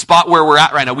spot where we're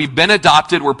at right now. We've been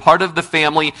adopted, we're part of the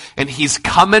family, and he's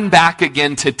coming back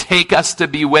again to take us to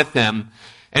be with him.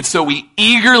 And so we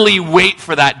eagerly wait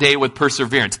for that day with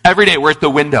perseverance. Every day we're at the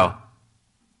window.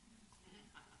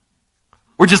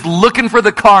 We're just looking for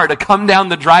the car to come down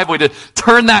the driveway, to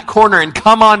turn that corner and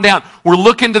come on down. We're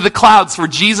looking to the clouds for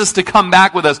Jesus to come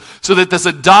back with us so that this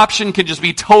adoption can just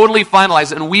be totally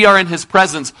finalized and we are in his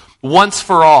presence once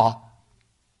for all.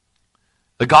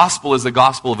 The gospel is the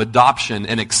gospel of adoption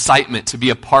and excitement to be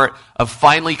a part of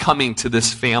finally coming to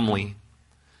this family.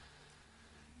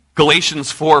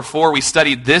 Galatians 4:4, we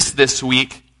studied this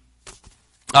week,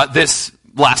 this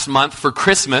last month for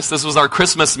Christmas. This was our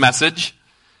Christmas message.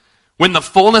 When the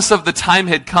fullness of the time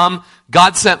had come,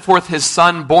 God sent forth his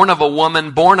Son, born of a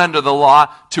woman, born under the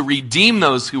law, to redeem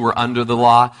those who were under the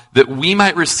law, that we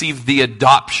might receive the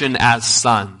adoption as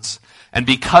sons. And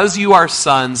because you are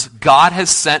sons, God has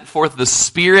sent forth the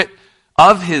Spirit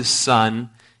of his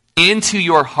Son into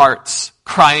your hearts,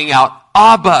 crying out,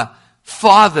 Abba,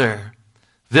 Father.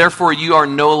 Therefore you are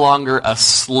no longer a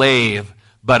slave,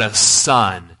 but a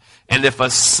son. And if a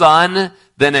son,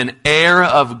 then an heir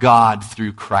of God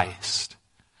through Christ.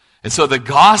 And so the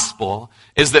gospel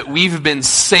is that we've been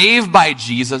saved by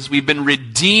Jesus. We've been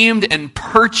redeemed and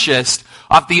purchased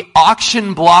off the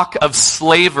auction block of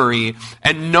slavery.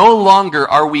 And no longer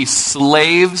are we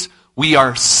slaves. We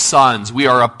are sons. We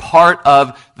are a part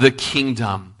of the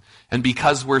kingdom. And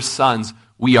because we're sons,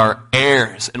 we are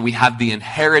heirs. And we have the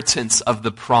inheritance of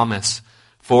the promise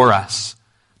for us.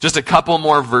 Just a couple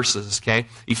more verses, okay?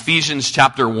 Ephesians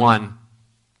chapter 1.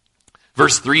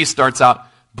 Verse 3 starts out,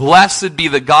 Blessed be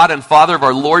the God and Father of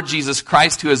our Lord Jesus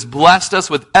Christ, who has blessed us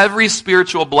with every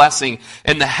spiritual blessing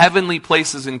in the heavenly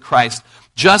places in Christ,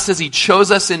 just as he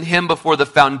chose us in him before the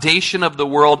foundation of the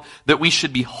world, that we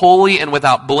should be holy and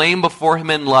without blame before him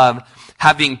in love,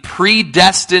 having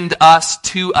predestined us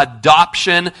to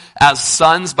adoption as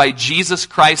sons by Jesus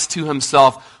Christ to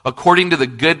himself, according to the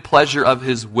good pleasure of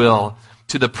his will,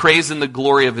 to the praise and the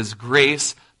glory of his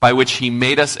grace, by which he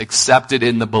made us accepted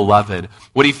in the beloved.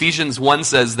 What Ephesians 1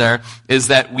 says there is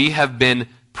that we have been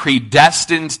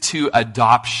predestined to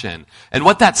adoption. And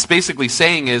what that's basically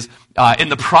saying is, in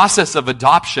the process of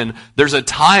adoption, there's a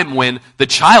time when the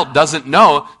child doesn't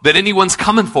know that anyone's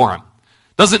coming for him.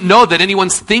 Doesn't know that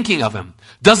anyone's thinking of him.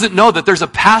 Doesn't know that there's a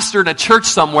pastor in a church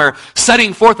somewhere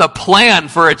setting forth a plan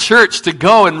for a church to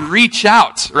go and reach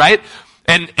out, right?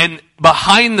 And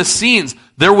behind the scenes,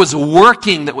 there was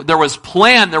working, there was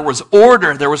plan, there was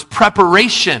order, there was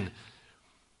preparation.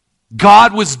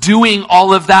 God was doing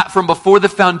all of that from before the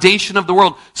foundation of the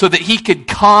world so that he could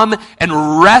come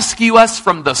and rescue us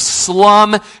from the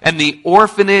slum and the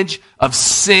orphanage of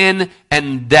sin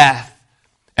and death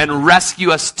and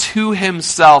rescue us to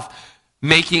himself,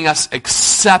 making us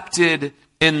accepted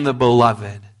in the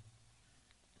beloved.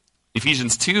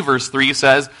 Ephesians 2 verse 3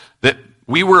 says that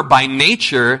we were by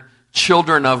nature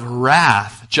children of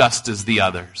wrath, just as the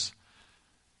others.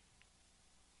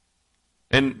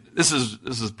 And this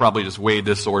is probably just way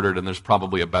disordered, and there's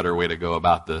probably a better way to go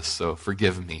about this, so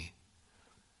forgive me.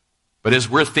 But as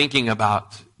we're thinking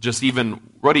about just even,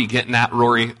 what are you getting at,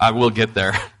 Rory? I will get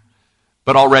there.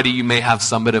 But already you may have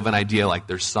some bit of an idea, like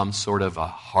there's some sort of a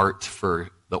heart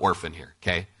for the orphan here,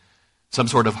 okay? Some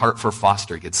sort of heart for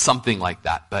foster kids, something like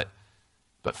that. But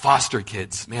foster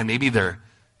kids, man, maybe they're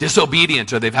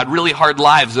disobedient, or they've had really hard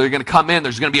lives. They're going to come in,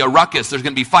 there's going to be a ruckus, there's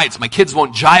going to be fights. My kids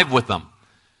won't jive with them.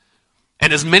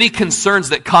 And as many concerns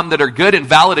that come that are good and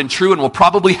valid and true and will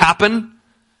probably happen,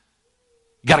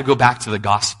 you got to go back to the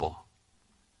gospel.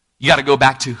 You got to go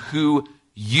back to who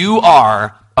you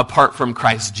are apart from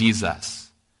Christ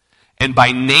Jesus. And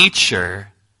by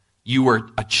nature, you were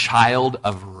a child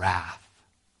of wrath,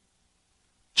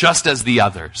 just as the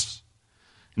others.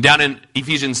 Down in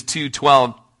Ephesians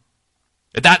 2:12,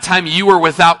 at that time you were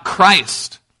without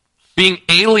Christ, being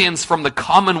aliens from the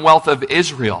commonwealth of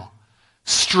Israel,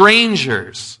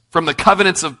 strangers from the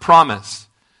covenants of promise,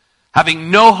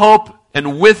 having no hope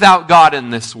and without God in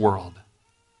this world.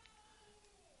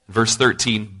 Verse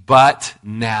 13, but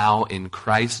now in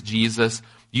Christ Jesus,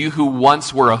 you who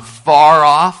once were afar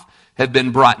off have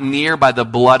been brought near by the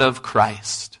blood of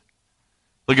Christ.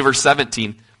 Look at verse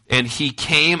 17. And he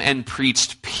came and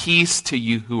preached peace to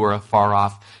you who are afar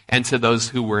off and to those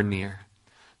who were near.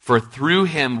 For through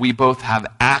him we both have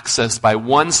access by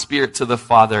one Spirit to the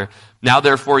Father. Now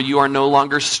therefore you are no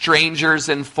longer strangers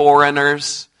and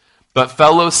foreigners, but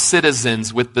fellow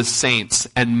citizens with the saints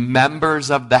and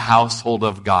members of the household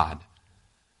of God.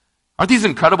 Aren't these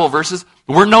incredible verses?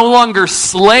 We're no longer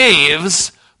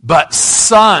slaves, but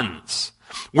sons.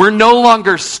 We're no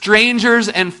longer strangers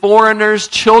and foreigners,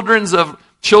 children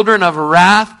of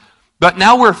wrath, but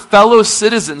now we're fellow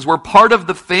citizens. We're part of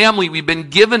the family. We've been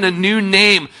given a new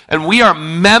name, and we are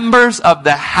members of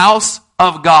the house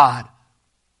of God.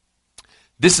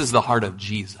 This is the heart of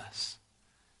Jesus.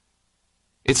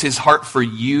 It's his heart for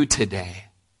you today.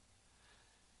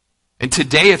 And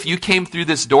today, if you came through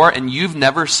this door and you've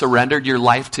never surrendered your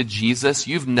life to Jesus,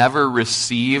 you've never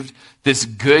received this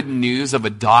good news of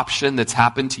adoption that's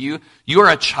happened to you, you are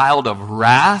a child of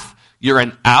wrath, you're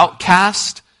an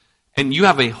outcast, and you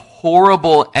have a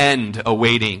horrible end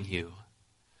awaiting you.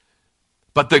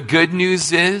 But the good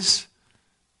news is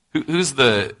Who's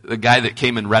the guy that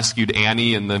came and rescued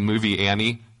Annie in the movie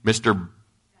Annie? Mr.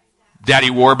 Daddy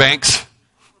Warbucks?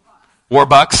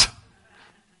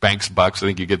 Banks, Bucks, I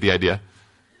think you get the idea.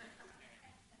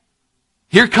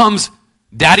 Here comes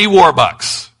Daddy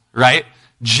Warbucks, right?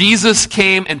 Jesus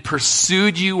came and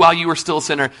pursued you while you were still a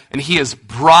sinner, and he has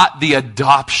brought the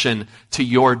adoption to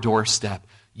your doorstep.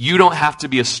 You don't have to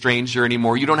be a stranger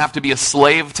anymore. You don't have to be a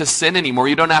slave to sin anymore.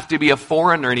 You don't have to be a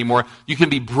foreigner anymore. You can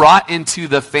be brought into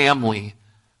the family.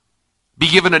 Be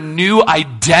given a new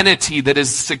identity that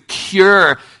is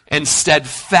secure and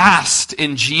steadfast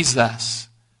in Jesus.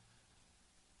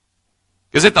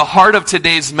 Because at the heart of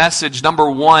today's message,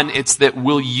 number one, it's that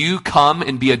will you come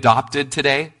and be adopted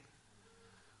today?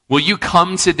 Will you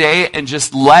come today and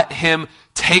just let him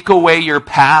take away your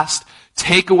past,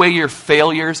 take away your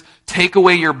failures, take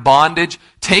away your bondage,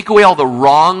 take away all the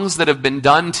wrongs that have been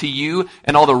done to you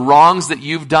and all the wrongs that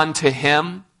you've done to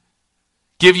him?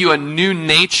 Give you a new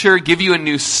nature, give you a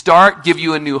new start, give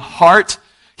you a new heart.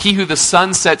 He who the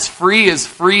Son sets free is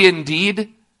free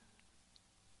indeed.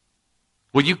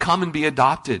 Will you come and be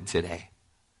adopted today?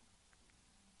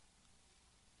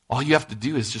 All you have to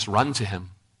do is just run to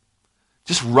him.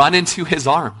 Just run into his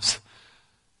arms.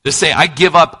 Just say, I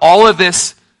give up all of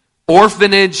this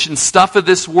orphanage and stuff of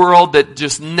this world that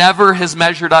just never has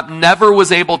measured up, never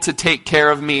was able to take care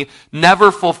of me,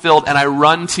 never fulfilled, and I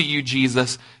run to you,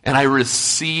 Jesus, and I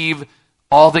receive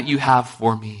all that you have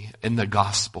for me in the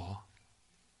gospel.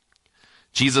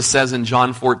 Jesus says in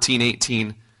John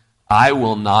 14:18, I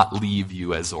will not leave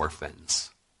you as orphans.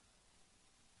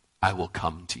 I will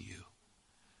come to you.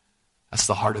 That's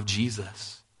the heart of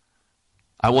Jesus.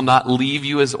 I will not leave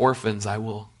you as orphans. I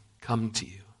will come to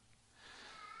you.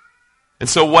 And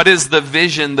so what is the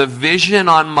vision? The vision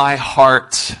on my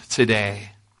heart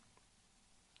today.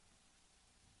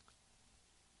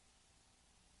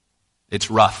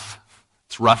 It's rough.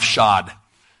 It's roughshod.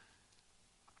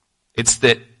 It's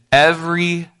that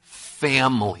every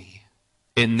family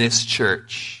in this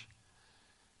church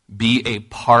be a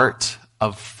part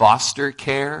of foster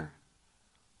care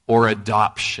or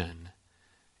adoption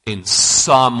in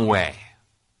some way.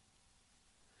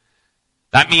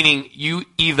 That meaning you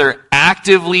either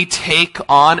actively take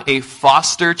on a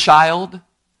foster child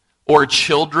or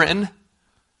children,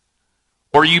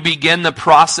 or you begin the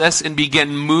process and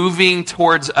begin moving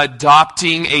towards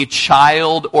adopting a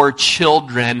child or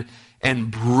children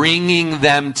and bringing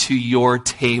them to your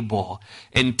table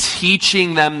and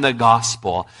teaching them the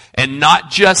gospel. And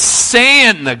not just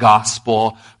saying the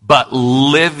gospel, but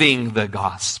living the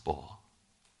gospel.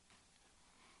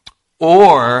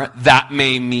 Or that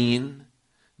may mean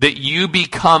that you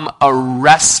become a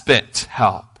respite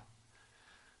help.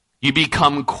 You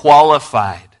become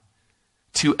qualified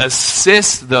to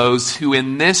assist those who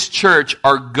in this church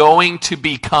are going to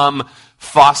become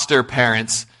foster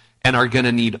parents and are going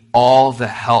to need all the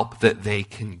help that they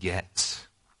can get.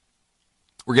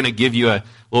 We're going to give you a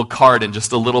little card in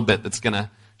just a little bit that's going to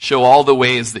show all the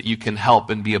ways that you can help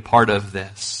and be a part of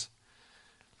this.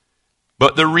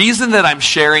 But the reason that I'm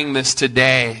sharing this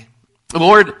today, the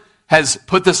Lord has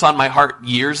put this on my heart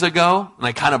years ago, and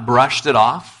I kind of brushed it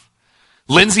off.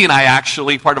 Lindsay and I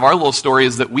actually, part of our little story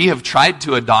is that we have tried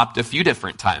to adopt a few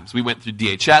different times. We went through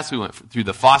DHS, we went through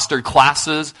the foster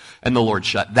classes, and the Lord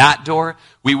shut that door.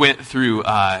 We went through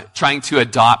trying to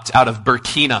adopt out of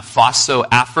Burkina Faso,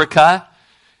 Africa,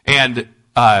 and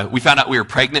we found out we were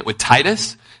pregnant with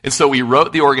Titus. And so we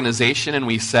wrote the organization and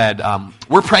we said,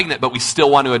 we're pregnant, but we still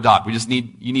want to adopt.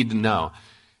 You need to know.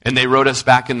 And they wrote us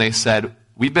back and they said,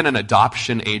 we've been an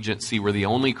adoption agency. We're the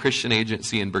only Christian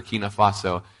agency in Burkina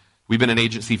Faso. We've been an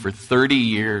agency for 30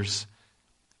 years.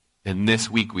 And this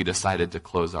week we decided to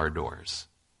close our doors.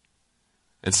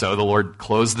 And so the Lord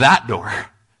closed that door.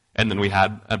 And then we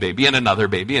had a baby and another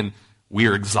baby. And we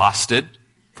are exhausted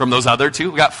from those other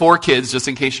two. We got 4 kids, just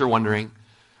in case you're wondering.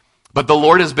 But the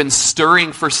Lord has been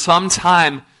stirring for some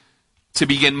time to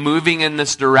begin moving in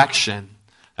this direction.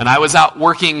 And I was out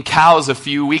working cows a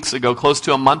few weeks ago, close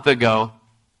to a month ago,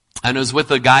 and was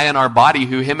with a guy in our body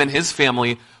who him and his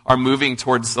family are moving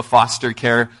towards the foster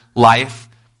care life.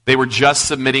 They were just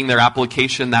submitting their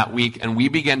application that week, and we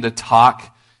began to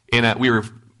talk.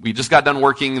 We just got done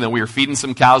working, and then we were feeding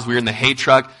some cows. We were in the hay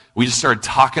truck. We just started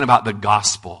talking about the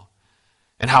gospel.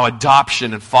 And how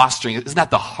adoption and fostering, isn't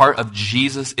that the heart of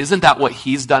Jesus? Isn't that what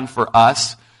he's done for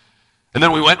us? And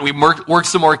then we went and we worked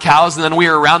some more cows, and then we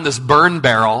were around this burn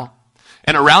barrel.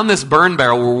 And around this burn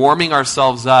barrel, we're warming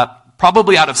ourselves up.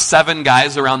 Probably out of 7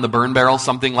 guys around the burn barrel,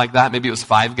 something like that. Maybe it was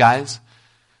 5 guys.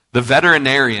 The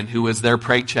veterinarian who was there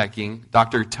preg checking,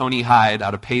 Dr. Tony Hyde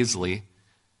out of Paisley,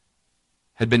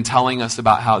 had been telling us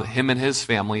about how him and his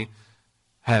family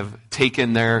have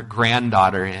taken their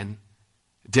granddaughter in.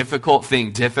 Difficult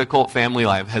family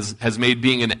life has made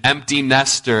being an empty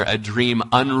nester a dream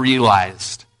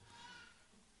unrealized.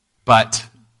 But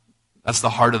that's the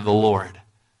heart of the Lord.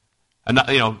 And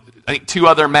I think 2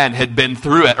 other men had been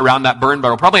through it around that burn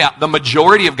barrel. Probably the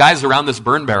majority of guys around this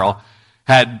burn barrel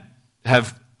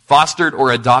have fostered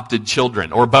or adopted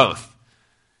children, or both.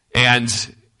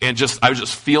 And I was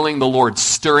just feeling the Lord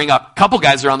stirring up. A couple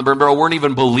guys around the burn barrel weren't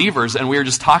even believers, and we were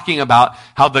just talking about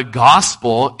how the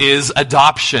gospel is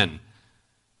adoption.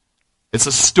 It's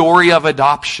a story of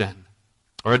adoption.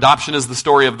 Or adoption is the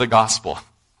story of the gospel.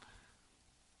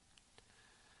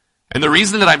 And the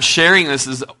reason that I'm sharing this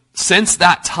is since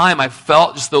that time, I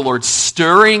felt just the Lord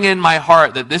stirring in my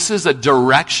heart that this is a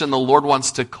direction the Lord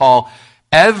wants to call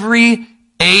every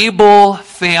able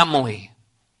family.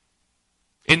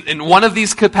 In one of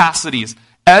these capacities,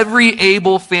 every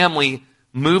able family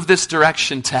move this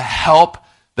direction to help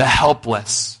the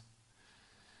helpless.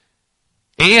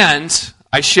 And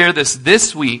I share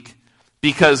this week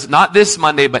because not this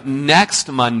Monday, but next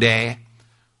Monday,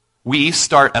 we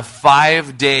start a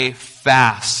 5-day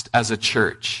fast as a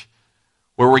church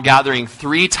where we're gathering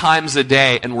 3 times a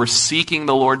day and we're seeking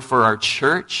the Lord for our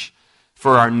church,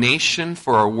 for our nation,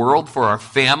 for our world, for our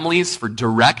families, for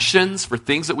directions, for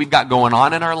things that we've got going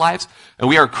on in our lives. And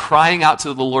we are crying out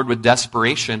to the Lord with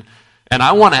desperation. And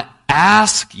I want to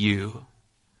ask you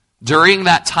during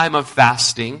that time of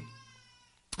fasting,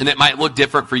 and it might look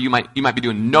different for you. You might be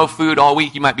doing no food all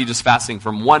week. You might be just fasting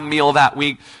from one meal that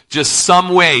week. Just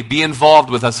some way, be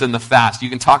involved with us in the fast. You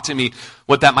can talk to me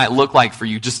what that might look like for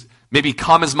you. Just maybe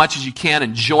come as much as you can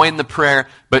and join the prayer.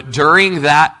 But during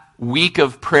that week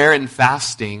of prayer and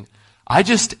fasting, I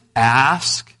just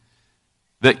ask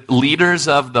that leaders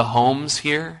of the homes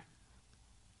here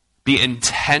be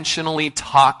intentionally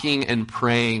talking and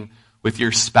praying with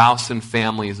your spouse and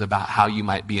families about how you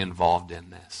might be involved in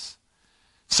this.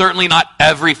 Certainly not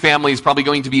every family is probably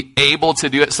going to be able to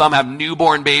do it. Some have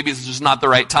newborn babies. It's just not the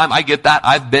right time. I get that.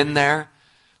 I've been there.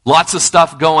 Lots of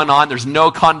stuff going on. There's no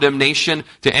condemnation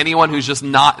to anyone who's just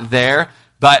not there.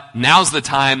 But now's the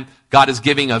time. God is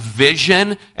giving a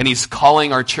vision, and He's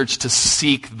calling our church to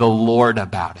seek the Lord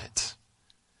about it.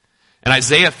 And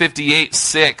Isaiah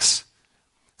 58:6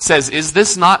 says, "Is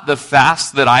this not the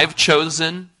fast that I've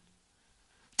chosen?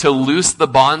 To loose the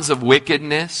bonds of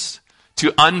wickedness,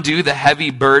 to undo the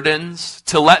heavy burdens,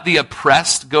 to let the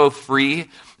oppressed go free,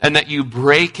 and that you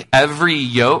break every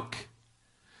yoke?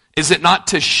 Is it not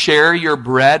to share your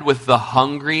bread with the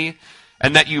hungry,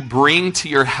 and that you bring to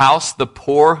your house the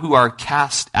poor who are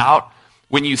cast out?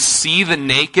 When you see the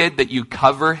naked, that you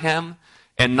cover him,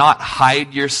 and not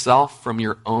hide yourself from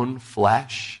your own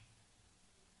flesh?"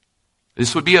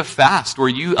 This would be a fast where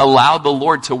you allow the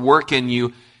Lord to work in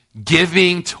you,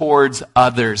 giving towards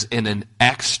others in an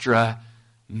extra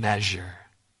measure.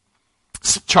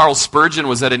 Charles Spurgeon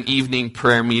was at an evening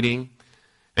prayer meeting,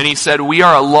 and he said, "We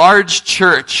are a large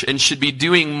church and should be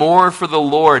doing more for the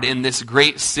Lord in this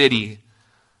great city.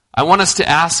 I want us to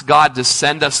ask God to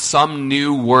send us some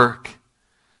new work."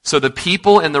 So the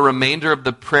people in the remainder of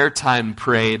the prayer time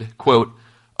prayed, quote,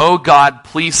 "Oh God,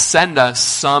 please send us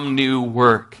some new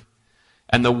work."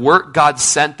 And the work God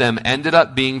sent them ended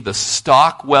up being the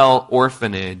Stockwell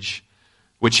Orphanage,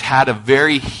 which had a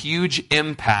very huge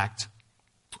impact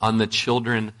on the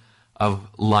children of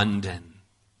London.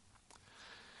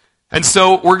 And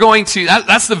so we're going to,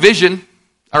 that's the vision,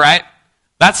 all right?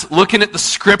 That's looking at the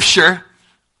scripture,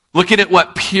 looking at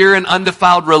what pure and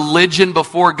undefiled religion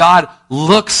before God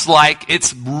looks like.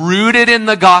 It's rooted in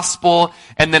the gospel,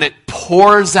 and then it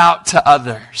pours out to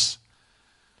others.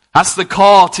 That's the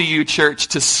call to you, church,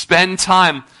 to spend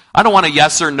time. I don't want a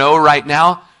yes or no right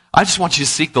now. I just want you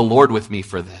to seek the Lord with me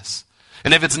for this.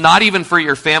 And if it's not even for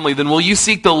your family, then will you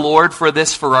seek the Lord for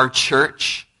this for our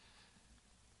church?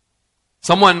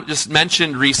 Someone just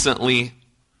mentioned recently,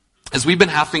 as we've been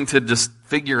having to just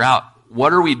figure out,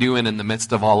 what are we doing in the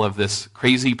midst of all of this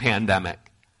crazy pandemic?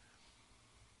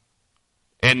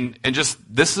 And just,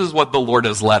 this is what the Lord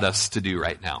has led us to do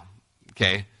right now,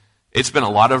 okay? It's been a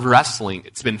lot of wrestling.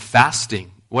 It's been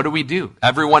fasting. What do?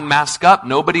 Everyone mask up.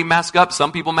 Nobody mask up.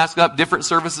 Some people mask up. Different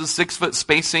services, 6-foot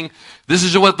spacing. This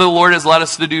is what the Lord has led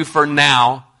us to do for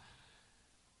now.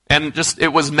 And just,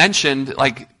 it was mentioned,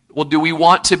 like, well, do we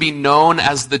want to be known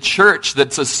as the church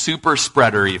that's a super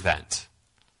spreader event?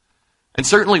 And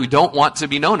certainly we don't want to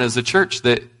be known as a church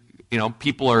that,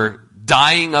 people are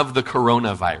dying of the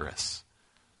coronavirus.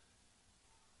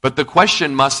 But the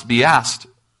question must be asked,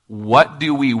 what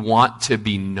do we want to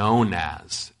be known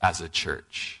as a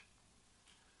church?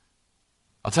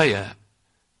 I'll tell you,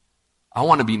 I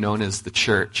want to be known as the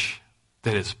church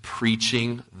that is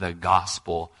preaching the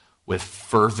gospel with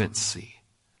fervency.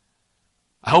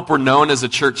 I hope we're known as a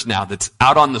church now that's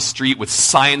out on the street with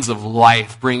signs of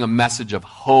life, bringing a message of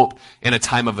hope in a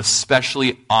time of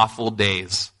especially awful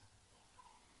days.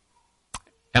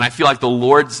 And I feel like the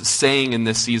Lord's saying in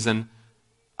this season,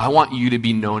 I want you to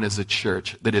be known as a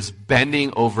church that is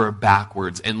bending over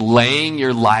backwards and laying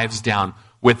your lives down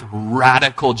with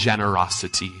radical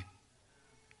generosity.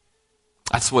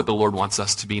 That's what the Lord wants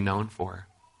us to be known for.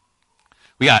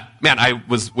 I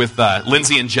was with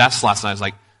Lindsay and Jess last night. I was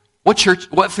like,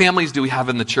 what families do we have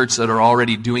in the church that are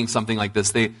already doing something like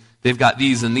this? They've got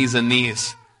these and these and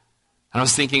these. And I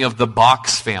was thinking of the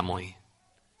Box family.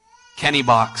 Kenny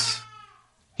Box.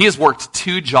 He has worked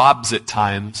 2 jobs at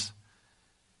times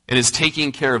and is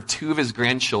taking care of 2 of his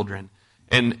grandchildren.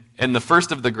 And the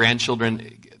first of the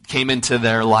grandchildren came into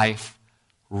their life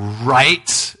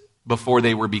right before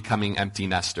they were becoming empty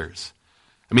nesters.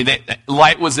 I mean,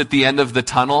 light was at the end of the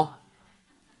tunnel.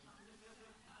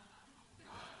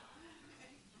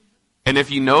 And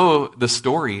if you know the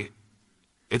story,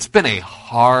 it's been a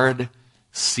hard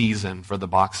season for the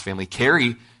Box family.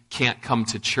 Carrie can't come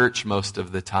to church most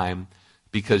of the time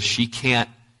because she can't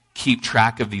keep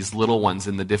track of these little ones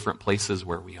in the different places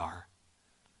where we are.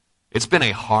 It's been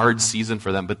a hard season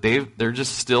for them, but they're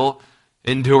just still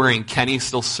enduring. Kenny's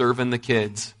still serving the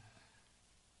kids.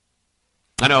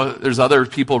 I know there's other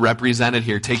people represented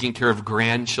here taking care of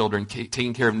grandchildren,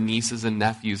 taking care of nieces and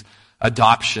nephews,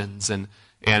 adoptions, and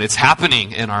it's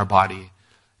happening in our body.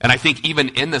 And I think even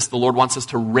in this, the Lord wants us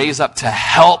to raise up to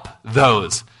help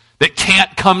those that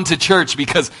can't come to church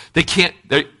because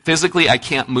physically I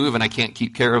can't move and I can't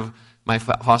keep care of my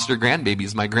foster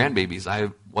grandbabies, my grandbabies. I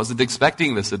wasn't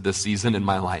expecting this at this season in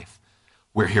my life.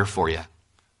 We're here for you.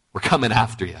 We're coming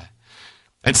after you.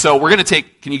 And so we're going to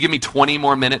can you give me 20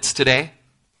 more minutes today?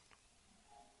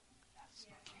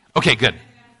 Okay, good.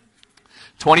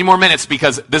 20 more minutes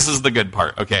because this is the good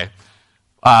part, okay?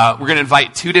 We're going to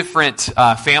invite 2 different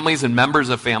families and members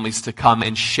of families to come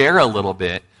and share a little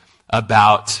bit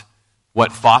about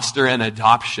what foster and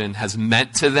adoption has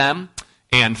meant to them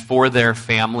and for their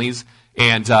families.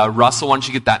 And Russell, why don't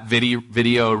you get that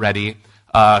video ready?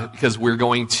 Because we're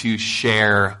going to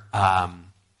share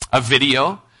a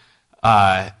video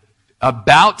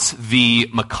about the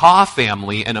McCaw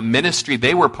family and a ministry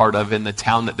they were part of in the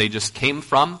town that they just came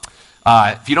from.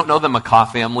 If you don't know the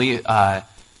McCaw family,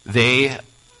 they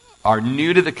are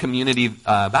new to the community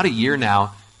about a year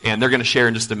now, and they're going to share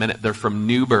in just a minute. They're from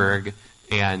Newburgh,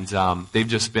 and they've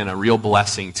just been a real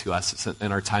blessing to us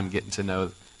in our time getting to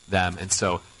know them. And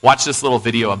so watch this little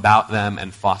video about them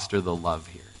and foster the love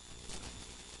here.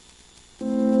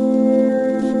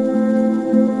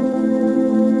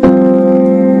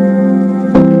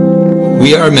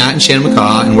 We are Matt and Shannon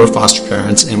McCaw, and we're foster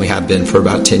parents, and we have been for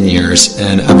about 10 years.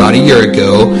 And about a year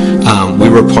ago, we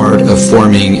were part of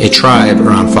forming a tribe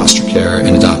around foster care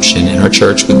and adoption in our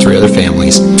church with 3 other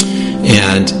families.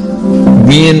 And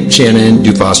me and Shannon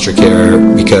do foster care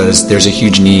because there's a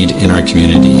huge need in our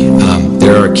community.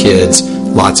 There are kids,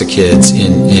 lots of kids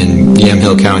in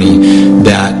Yamhill County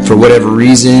that, for whatever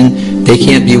reason, they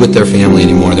can't be with their family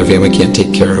anymore. Their family can't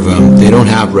take care of them. They don't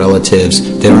have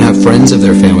relatives. They don't have friends of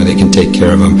their family that can take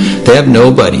care of them. They have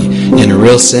nobody. In a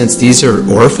real sense, these are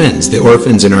orphans, the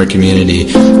orphans in our community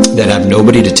that have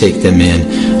nobody to take them in.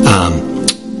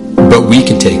 But we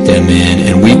can take them in,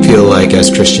 and we feel like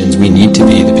as Christians we need to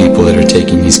be the people that are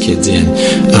taking these kids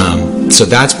in. So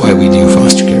that's why we do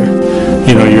foster care.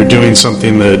 You know, you're doing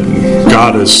something that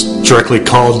God has directly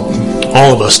called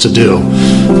all of us to do.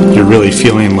 You're really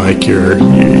feeling like you're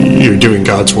doing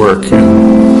God's work,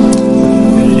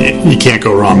 and you can't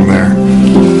go wrong there.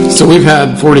 So we've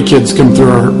had 40 kids come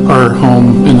through our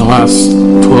home in the last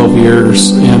 12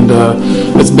 years, and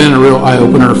it's been a real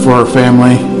eye-opener for our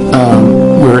family.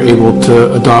 We were able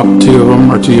to adopt 2 of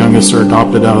them. Our 2 youngest are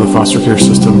adopted out of the foster care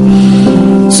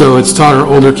system. So it's taught our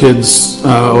older kids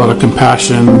a lot of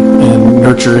compassion and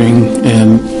nurturing,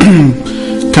 and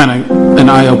kind of an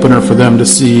eye-opener for them to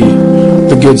see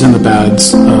the goods and the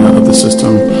bads of the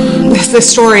system. The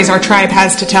stories our tribe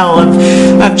has to tell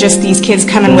of just these kids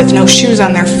coming with no shoes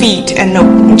on their feet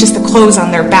and just the clothes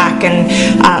on their back,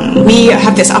 and we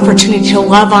have this opportunity to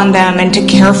love on them and to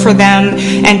care for them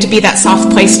and to be that soft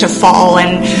place to fall.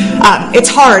 And it's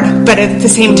hard, but at the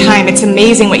same time it's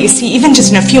amazing what you see even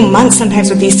just in a few months. Sometimes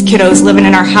with these kiddos living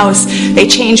in our house, they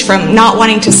change from not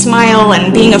wanting to smile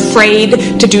and being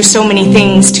afraid to do so many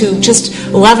things to just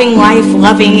just loving life,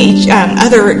 loving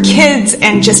other kids,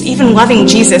 and just even loving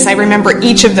Jesus. I remember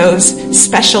each of those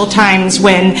special times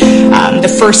when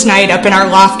the first night up in our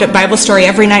loft at Bible Story,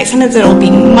 every night, sometimes it'll be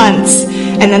months,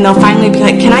 and then they'll finally be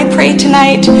like, can I pray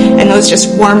tonight? And those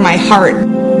just warm my heart.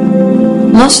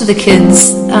 Most of the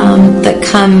kids that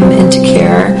come into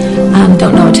care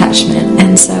don't know attachment,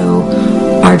 and so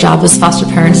our job as foster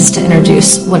parents is to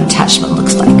introduce what attachment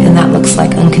looks like, and that looks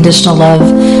like unconditional love,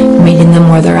 meeting them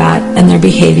where they're at and their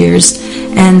behaviors.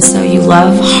 And so you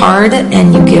love hard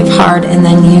and you give hard, and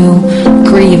then you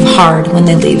grieve hard when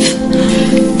they leave.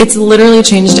 It's literally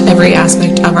changed every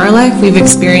aspect of our life. We've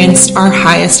experienced our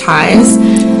highest highs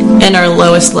and our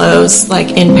lowest lows, like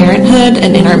in parenthood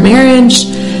and in our marriage,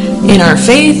 in our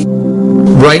faith.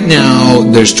 Right now,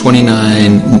 there's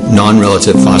 29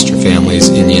 non-relative foster families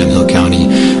in Yamhill County,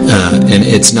 and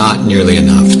it's not nearly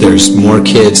enough. There's more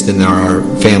kids than there are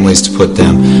families to put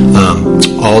them.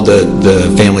 All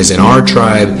the families in our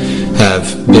tribe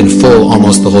have been full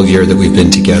almost the whole year that we've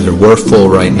been together. We're full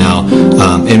right now,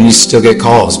 and we still get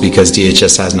calls because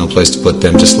DHS has no place to put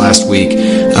them. Just last week,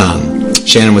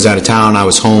 Shannon was out of town. I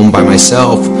was home by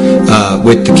myself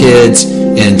with the kids,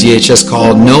 and DHS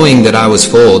called knowing that I was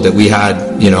full, that we had,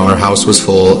 our house was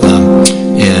full,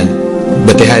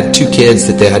 but they had 2 kids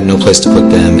that they had no place to put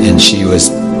them, and she was,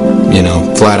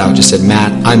 flat out just said,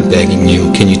 Matt, I'm begging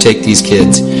you, can you take these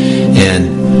kids?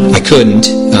 And I couldn't,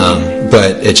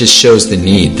 but it just shows the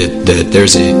need, that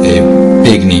there's a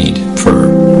big need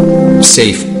for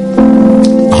safe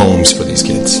homes for these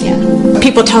kids. Yeah.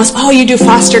 People tell us, oh, you do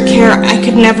foster care. I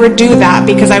could never do that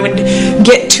because I would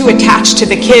get too attached to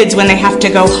the kids when they have to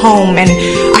go home. And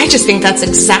I just think that's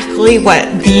exactly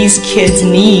what these kids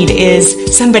need,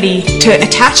 is somebody to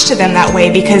attach to them that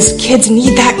way, because kids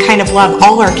need that kind of love.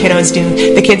 All our kiddos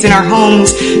do. The kids in our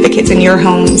homes, the kids in your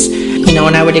homes. And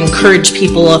I would encourage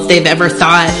people, if they've ever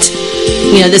thought,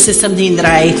 this is something that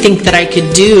I think that I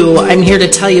could do, I'm here to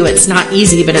tell you it's not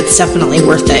easy, but it's definitely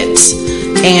worth it.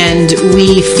 And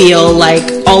we feel like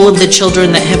all of the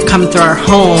children that have come through our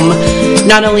home,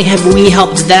 not only have we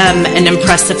helped them and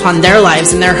impressed upon their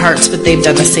lives and their hearts, but they've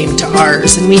done the same to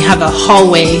ours. And we have a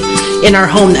hallway in our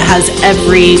home that has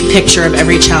every picture of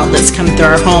every child that's come through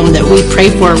our home that we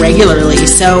pray for regularly.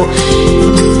 So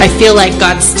I feel like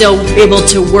God's still able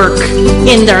to work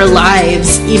in their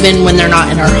lives even when they're not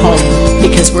in our home,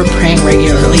 because we're praying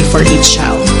regularly for each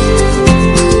child.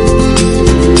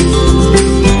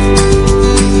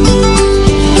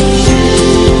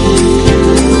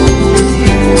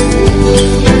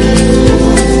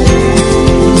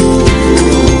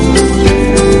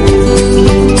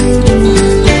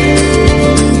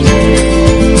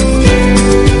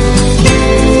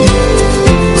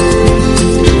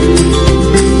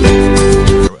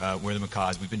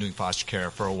 We've been doing foster care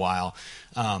for a while.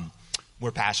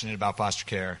 We're passionate about foster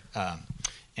care,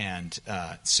 and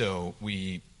so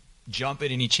we jump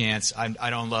at any chance. I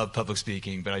don't love public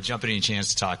speaking, but I jump at any chance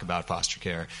to talk about foster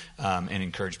care and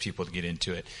encourage people to get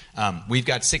into it. We've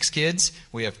got 6 kids.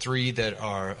 We have 3 that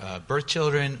are birth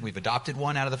children. We've adopted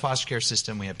 1 out of the foster care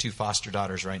system. We have 2 foster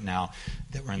daughters right now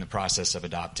that we're in the process of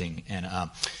adopting. And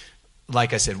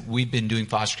like I said, we've been doing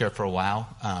foster care for a while.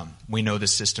 We know the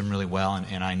system really well,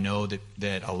 and I know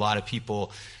that a lot of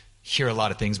people hear a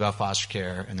lot of things about foster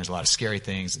care, and there's a lot of scary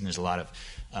things, and there's a lot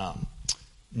of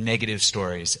negative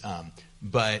stories.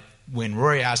 But when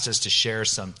Rory asked us to share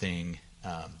something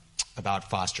about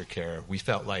foster care, we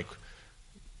felt like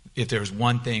if there was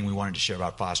one thing we wanted to share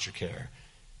about foster care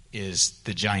is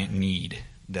the giant need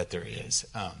that there is.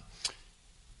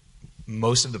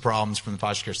 Most of the problems from the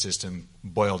foster care system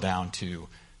boil down to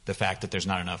the fact that there's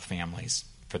not enough families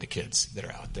for the kids that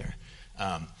are out there.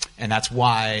 And that's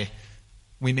why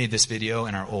we made this video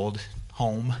in our old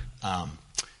home,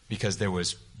 because there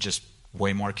was just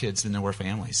way more kids than there were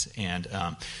families. And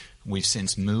we've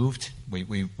since moved.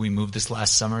 We moved this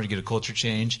last summer to get a culture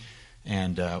change,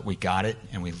 and we got it,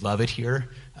 and we love it here.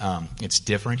 It's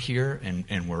different here,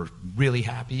 and we're really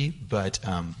happy. But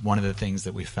one of the things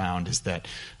that we found is that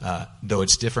though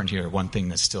it's different here, one thing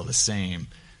that's still the same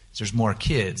is there's more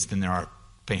kids than there are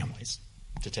families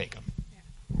to take them.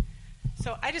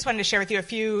 So I just wanted to share with you a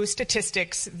few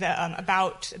statistics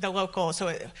about the local.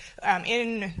 So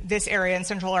in this area in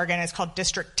Central Oregon, it's called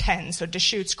District 10. So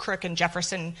Deschutes, Crook, and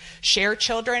Jefferson share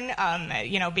children,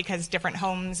 because different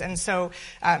homes. And so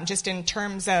just in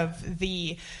terms of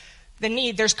the the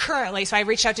need, there's currently, so I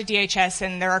reached out to DHS,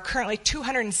 and there are currently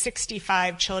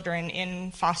 265 children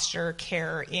in foster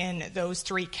care in those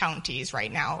 3 counties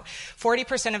right now.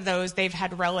 40% of those, they've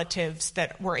had relatives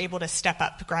that were able to step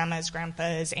up, grandmas,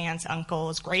 grandpas, aunts,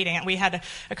 uncles, great aunt. We had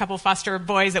a couple of foster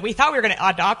boys that we thought we were going to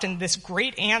adopt, and this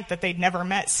great aunt that they'd never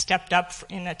met stepped up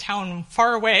in a town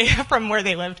far away from where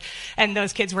they lived, and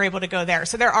those kids were able to go there.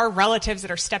 So there are relatives that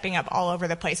are stepping up all over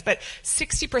the place, but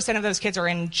 60% of those kids are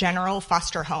in general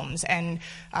foster homes. And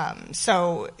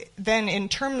so then in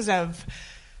terms of,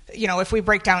 if we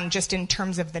break down just in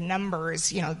terms of the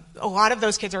numbers, a lot of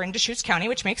those kids are in Deschutes County,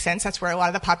 which makes sense. That's where a lot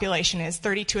of the population is.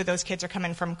 32 of those kids are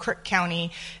coming from Crook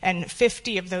County, and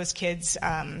 50 of those kids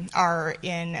are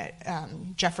in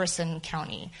Jefferson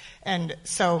County. And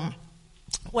so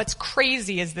what's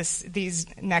crazy is these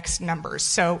next numbers.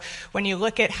 So when you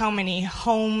look at how many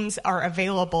homes are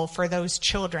available for those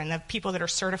children, the people that are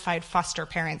certified foster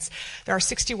parents, there are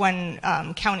 61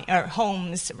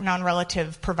 homes,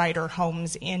 non-relative provider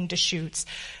homes in Deschutes,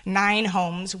 9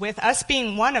 homes, with us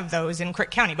being one of those in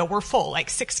Crook County, but we're full, like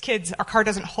 6 kids. Our car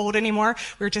doesn't hold anymore.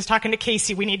 We were just talking to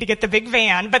Casey. We need to get the big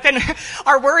van. But then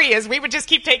our worry is we would just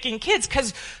keep taking kids,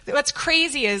 because what's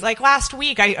crazy is, like last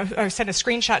week, I sent a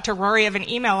screenshot to Rory of an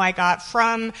email I got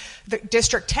from the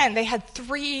District 10. They had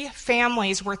 3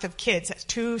 families worth of kids,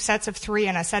 2 sets of 3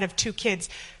 and a set of 2 kids.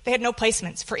 They had no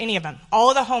placements for any of them. All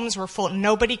of the homes were full.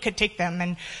 Nobody could take them.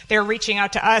 And they were reaching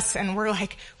out to us, and we're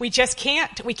like, we just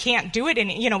can't. We can't do it.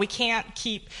 And, we can't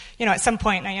keep, at some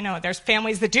point, there's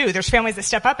families that do. There's families that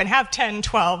step up and have 10,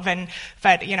 12.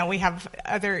 But we have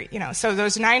other, so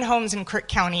those 9 homes in Crook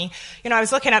County, I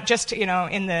was looking up just,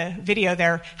 in the video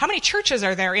there, how many churches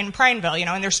are there in Prineville,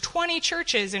 and there's 20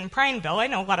 churches in Prineville. I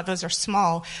know a lot of those are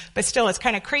small, but still it's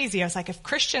kind of crazy. I was like, if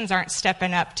Christians aren't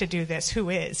stepping up to do this,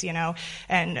 who is,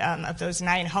 And of those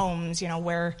 9 homes,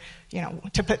 where,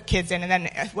 to put kids in. And then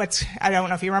I don't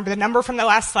know if you remember the number from the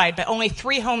last slide, but only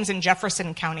 3 homes in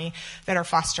Jefferson County that are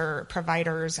foster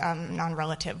providers,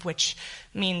 non-relative, which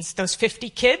means those 50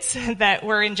 kids that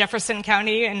were in Jefferson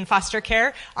County in foster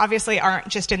care obviously aren't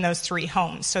just in those 3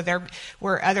 homes. So there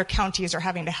where other counties are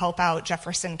having to help out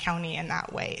Jefferson County in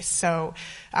that way. So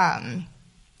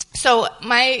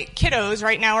my kiddos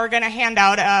right now are going to hand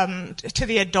out to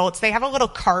the adults. They have a little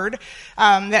card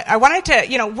that I wanted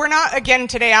to, we're not, again,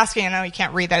 today asking, I know you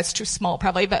can't read that, it's too small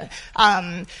probably, but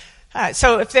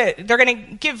so if they're going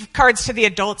to give cards to the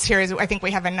adults here, I think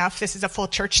we have enough. This is a full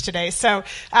church today. So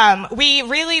we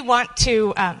really want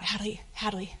to,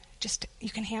 Hadley, just, you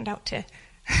can hand out to...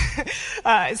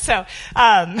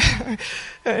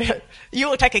 you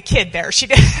look like a kid there. She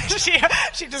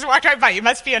just walked right by. You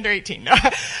must be under 18. No.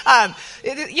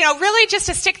 Really just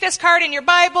to stick this card in your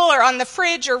Bible or on the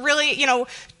fridge, or really,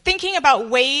 thinking about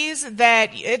ways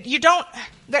that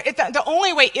the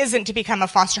only way isn't to become a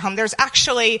foster home. There's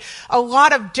actually a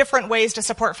lot of different ways to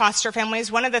support foster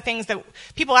families. One of the things that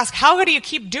people ask, how do you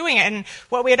keep doing it? And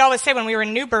what we'd always say when we were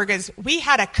in Newburgh is we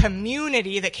had a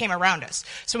community that came around us.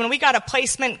 So when we got a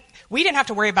placement, we didn't have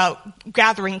to worry about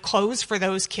gathering clothes for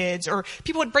those kids, or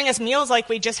people would bring us meals like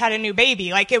we just had a new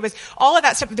baby. Like it was all of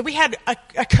that stuff. We had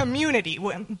a community,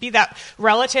 be that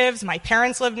relatives, my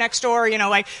parents lived next door,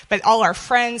 but all our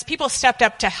friends, people stepped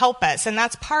up to help us. And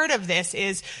that's part of this,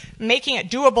 is making it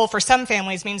doable for some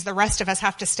families means the rest of us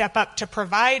have to step up to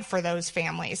provide for those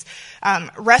families.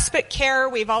 Respite care,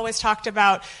 we've always talked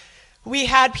about. We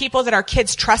had people that our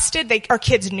kids trusted, our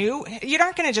kids knew. You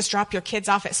aren't going to just drop your kids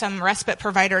off at some respite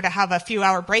provider to have a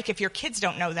few-hour break if your kids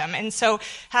don't know them. And so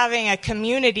having a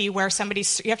community where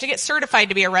you have to get certified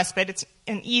to be a respite. It's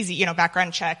an easy,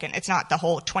 background check, and it's not the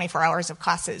whole 24 hours of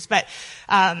classes. But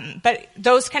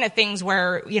those kind of things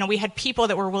where, we had people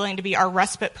that were willing to be our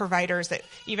respite providers, that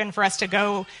even for us to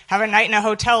go have a night in a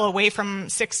hotel away from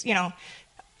 6, Casey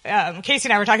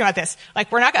and I were talking about this.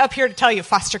 Like, we're not up here to tell you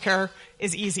foster care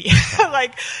is easy.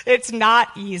 Like, it's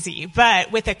not easy,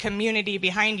 but with a community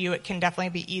behind you, it can definitely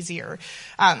be easier.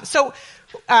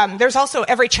 There's also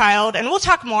Every Child, and we'll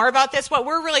talk more about this. What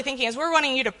we're really thinking is we're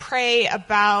wanting you to pray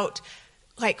about,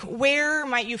 like, where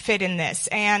might you fit in this?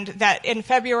 And that in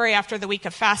February, after the week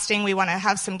of fasting, we want to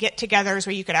have some get-togethers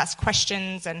where you could ask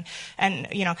questions and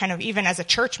kind of even as a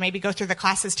church, maybe go through the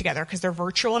classes together, because they're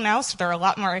virtual now, so they're a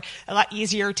lot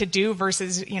easier to do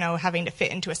versus, having to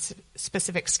fit into a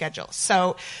specific schedule.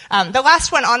 So the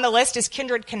last one on the list is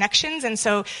Kindred Connections. And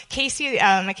so Casey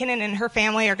McKinnon and her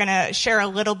family are going to share a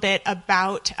little bit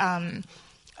about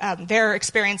their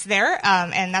experience there,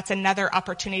 and that's another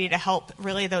opportunity to help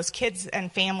really those kids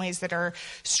and families that are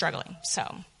struggling.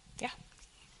 So, yeah.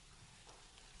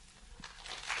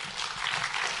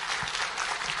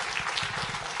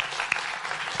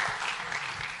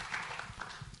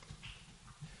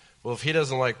 Well, if he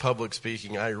doesn't like public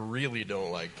speaking, I really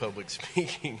don't like public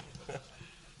speaking.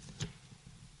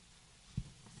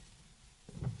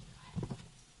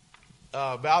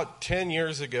 About 10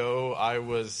 years ago, I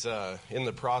was in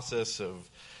the process of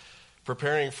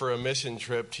preparing for a mission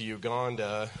trip to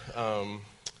Uganda,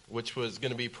 which was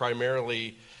going to be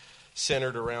primarily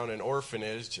centered around an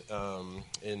orphanage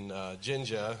in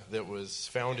Jinja that was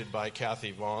founded by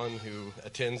Kathy Vaughn, who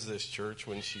attends this church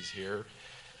when she's here.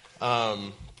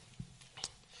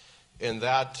 And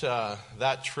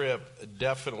that trip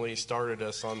definitely started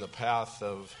us on the path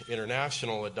of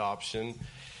international adoption.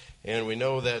 And we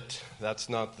know that that's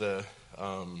not the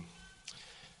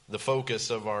focus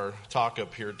of our talk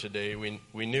up here today.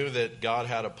 We knew that God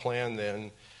had a plan then,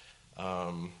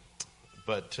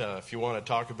 but if you want to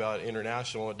talk about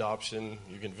international adoption,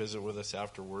 you can visit with us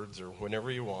afterwards or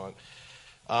whenever you want.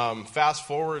 Fast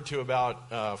forward to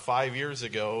about 5 years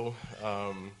ago,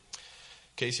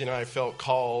 Casey and I felt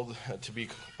called to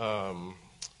become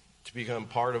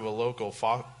part of a local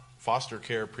foster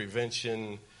care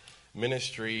prevention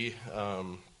ministry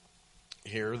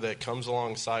here that comes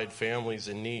alongside families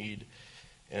in need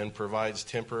and provides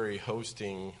temporary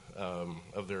hosting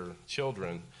of their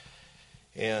children.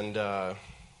 And I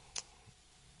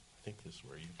think this is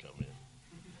where you come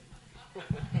in.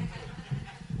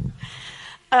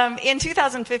 In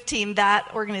 2015, that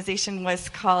organization was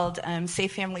called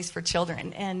Safe Families for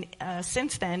Children, and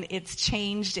since then, it's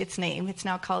changed its name. It's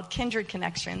now called Kindred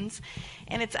Connections,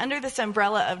 and it's under this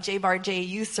umbrella of J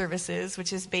Youth Services,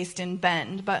 which is based in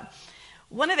Bend. But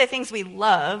one of the things we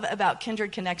love about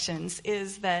Kindred Connections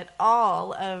is that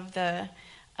all of the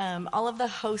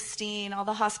hosting, all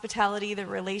the hospitality, the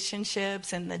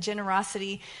relationships, and the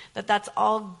generosity, that's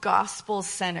all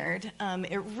gospel-centered.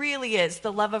 It really is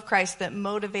the love of Christ that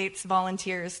motivates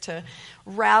volunteers to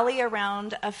rally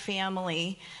around a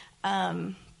family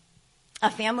in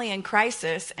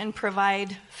crisis and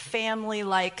provide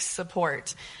family-like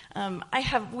support.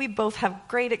 We both have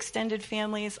great extended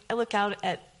families. I look out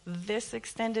at this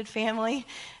extended family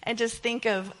and just think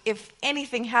of if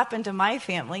anything happened to my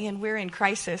family and we're in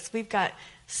crisis, we've got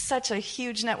such a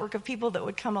huge network of people that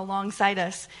would come alongside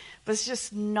us, but it's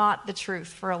just not the truth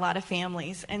for a lot of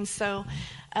families. And so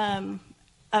a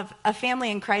family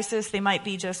in crisis, they might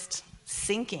be just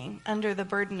sinking under the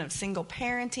burden of single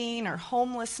parenting or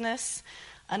homelessness,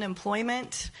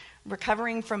 unemployment,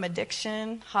 recovering from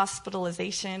addiction,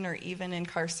 hospitalization, or even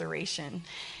incarceration.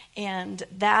 And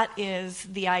that is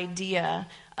the idea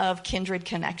of Kindred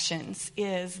Connections,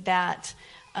 is that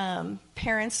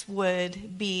parents would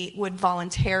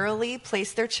voluntarily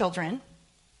place their children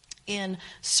in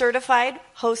certified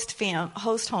host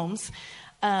homes,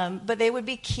 but they would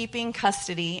be keeping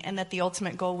custody, and that the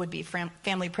ultimate goal would be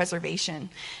family preservation.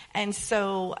 And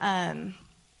so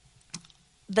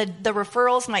the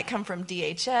referrals might come from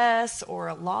DHS or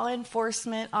a law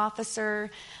enforcement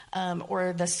officer,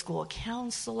 or the school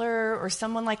counselor or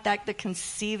someone like that can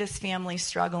see this family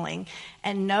struggling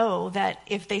and know that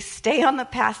if they stay on the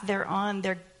path they're on,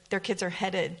 their kids are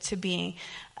headed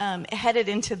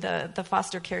into the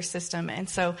foster care system. And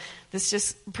so this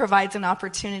just provides an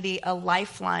opportunity, a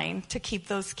lifeline to keep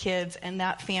those kids and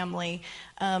that family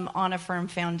on a firm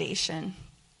foundation.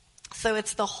 So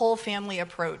it's the whole family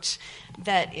approach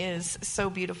that is so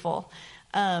beautiful.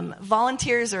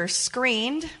 Volunteers are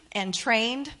screened and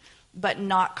trained, but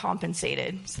not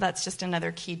compensated. So that's just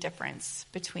another key difference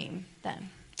between them.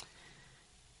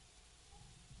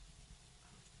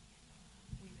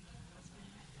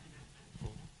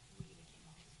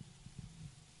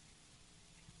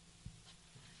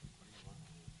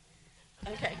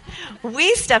 Okay.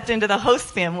 We stepped into the host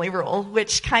family role,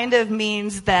 which kind of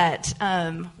means that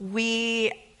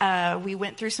we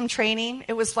went through some training.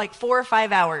 It was like 4 or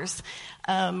 5 hours.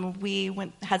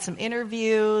 We had some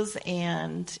interviews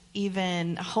and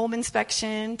even home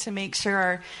inspection to make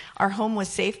sure our home was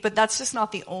safe, but that's just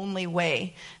not the only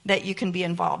way that you can be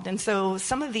involved. And so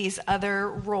some of these other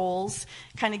roles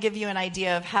kind of give you an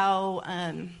idea of how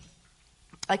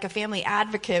like a family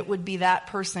advocate would be that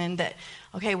person that,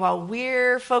 okay, while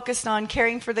we're focused on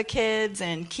caring for the kids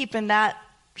and keeping that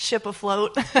ship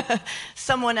afloat,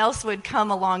 someone else would come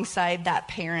alongside that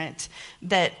parent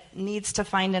that needs to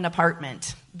find an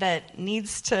apartment, that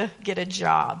needs to get a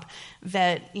job,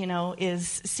 that,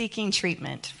 is seeking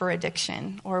treatment for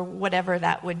addiction or whatever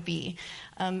that would be.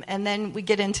 And then we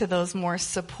get into those more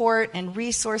support and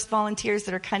resource volunteers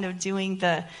that are kind of doing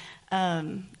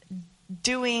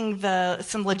doing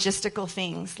some logistical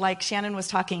things, like Shannon was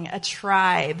talking, a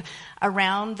tribe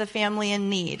around the family in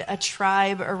need, a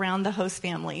tribe around the host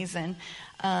families, and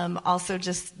also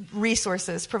just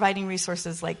resources, providing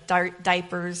resources like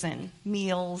diapers and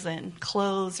meals and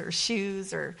clothes or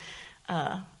shoes or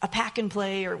a pack and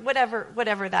play or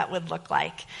whatever that would look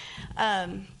like.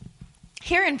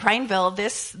 Here in Prineville,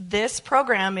 this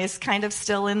program is kind of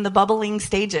still in the bubbling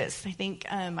stages. I think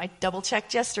I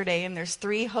double-checked yesterday, and there's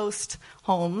 3 host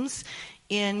homes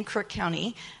in Crook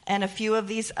County and a few of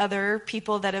these other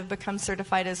people that have become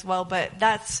certified as well. But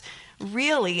that's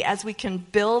really, as we can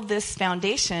build this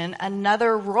foundation,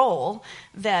 another role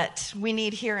that we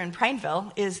need here in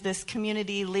Prineville is this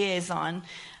community liaison.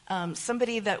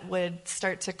 Somebody that would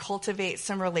start to cultivate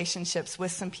some relationships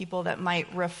with some people that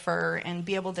might refer and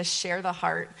be able to share the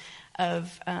heart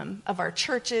of our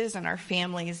churches and our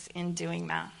families in doing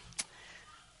that.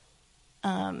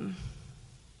 On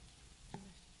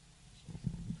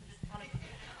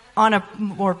a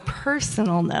more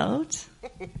personal note.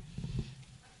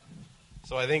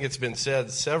 So I think it's been said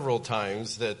several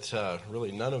times that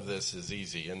really none of this is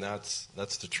easy, and that's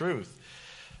the truth.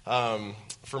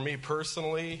 For me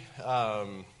personally,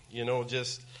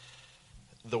 just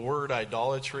the word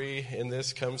idolatry in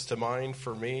this comes to mind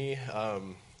for me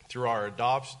through our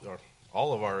adoption, or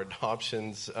all of our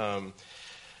adoptions.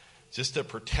 Just a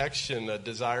protection, a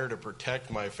desire to protect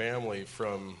my family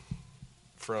from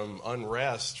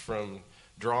unrest, from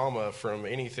drama, from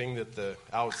anything that the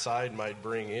outside might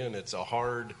bring in. It's a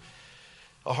hard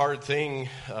thing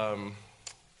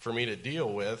for me to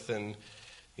deal with, and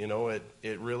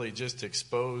it really just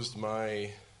exposed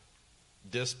my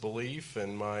disbelief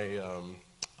and my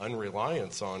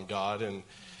unreliance on God,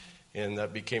 and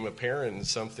that became apparent and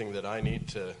something that I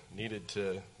needed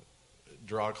to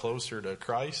draw closer to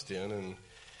Christ in,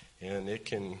 and it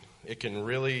can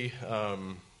really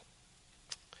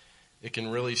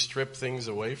strip things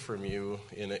away from you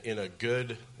in a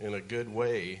good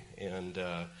way, and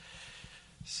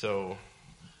so.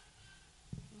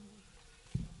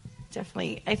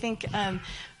 Definitely. I think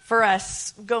for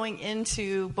us, going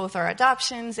into both our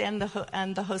adoptions and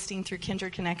the hosting through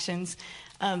Kindred Connections,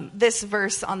 this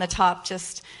verse on the top,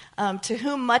 just to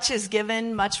whom much is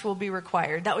given, much will be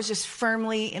required. That was just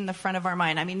firmly in the front of our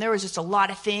mind. I mean, there was just a lot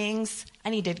of things I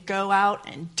needed to go out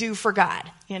and do for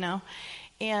God,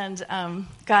 And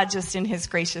God, just in His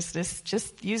graciousness,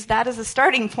 just used that as a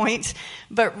starting point,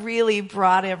 but really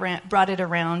brought it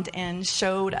around and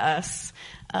showed us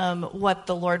what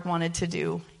the Lord wanted to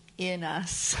do in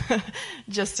us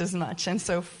just as much. And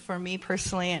so for me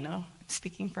personally, I know I'm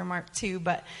speaking for Mark too,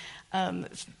 but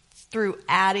through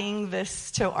adding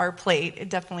this to our plate, it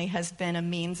definitely has been a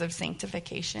means of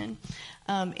sanctification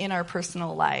in our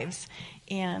personal lives.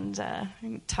 And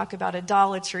talk about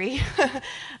idolatry,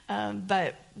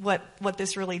 but what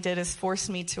this really did is force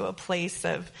me to a place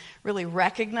of really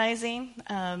recognizing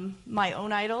my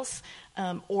own idols,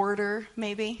 order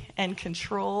maybe, and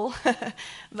control,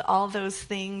 all those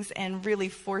things, and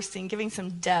really giving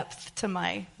some depth to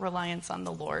my reliance on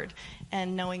the Lord,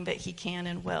 and knowing that He can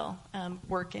and will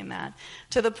work in that,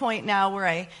 to the point now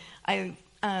where I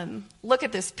look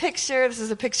at this picture. This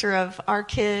is a picture of our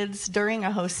kids during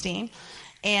a hosting.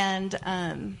 And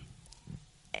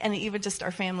even just our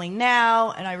family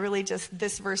now, and I really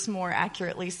this verse more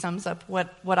accurately sums up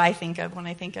what I think of when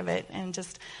I think of it, and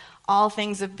just all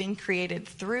things have been created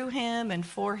through Him and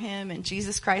for Him, and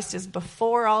Jesus Christ is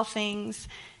before all things,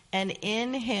 and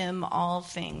in Him all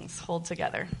things hold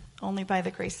together, only by the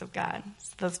grace of God.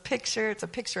 So it's a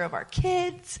picture of our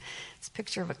kids, it's a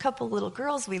picture of a couple little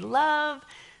girls we love,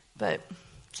 but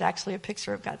it's actually a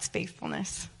picture of God's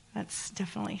faithfulness. That's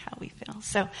definitely how we feel.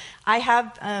 So I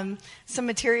have some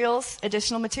materials,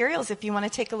 additional materials. If you want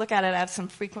to take a look at it, I have some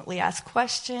frequently asked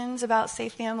questions about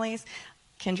safe families,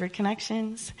 Kindred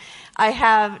Connections. I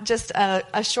have just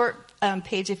a short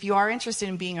page if you are interested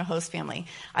in being a host family.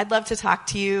 I'd love to talk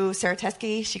to you. Sarah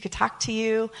Teskey, she could talk to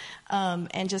you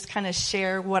and just kind of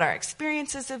share what our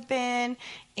experiences have been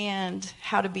and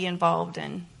how to be involved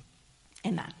in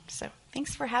that. So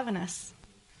thanks for having us.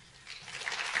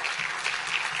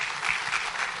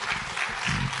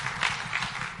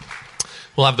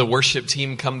 We'll have the worship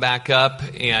team come back up,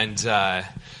 and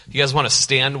you guys want to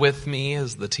stand with me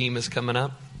as the team is coming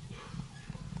up?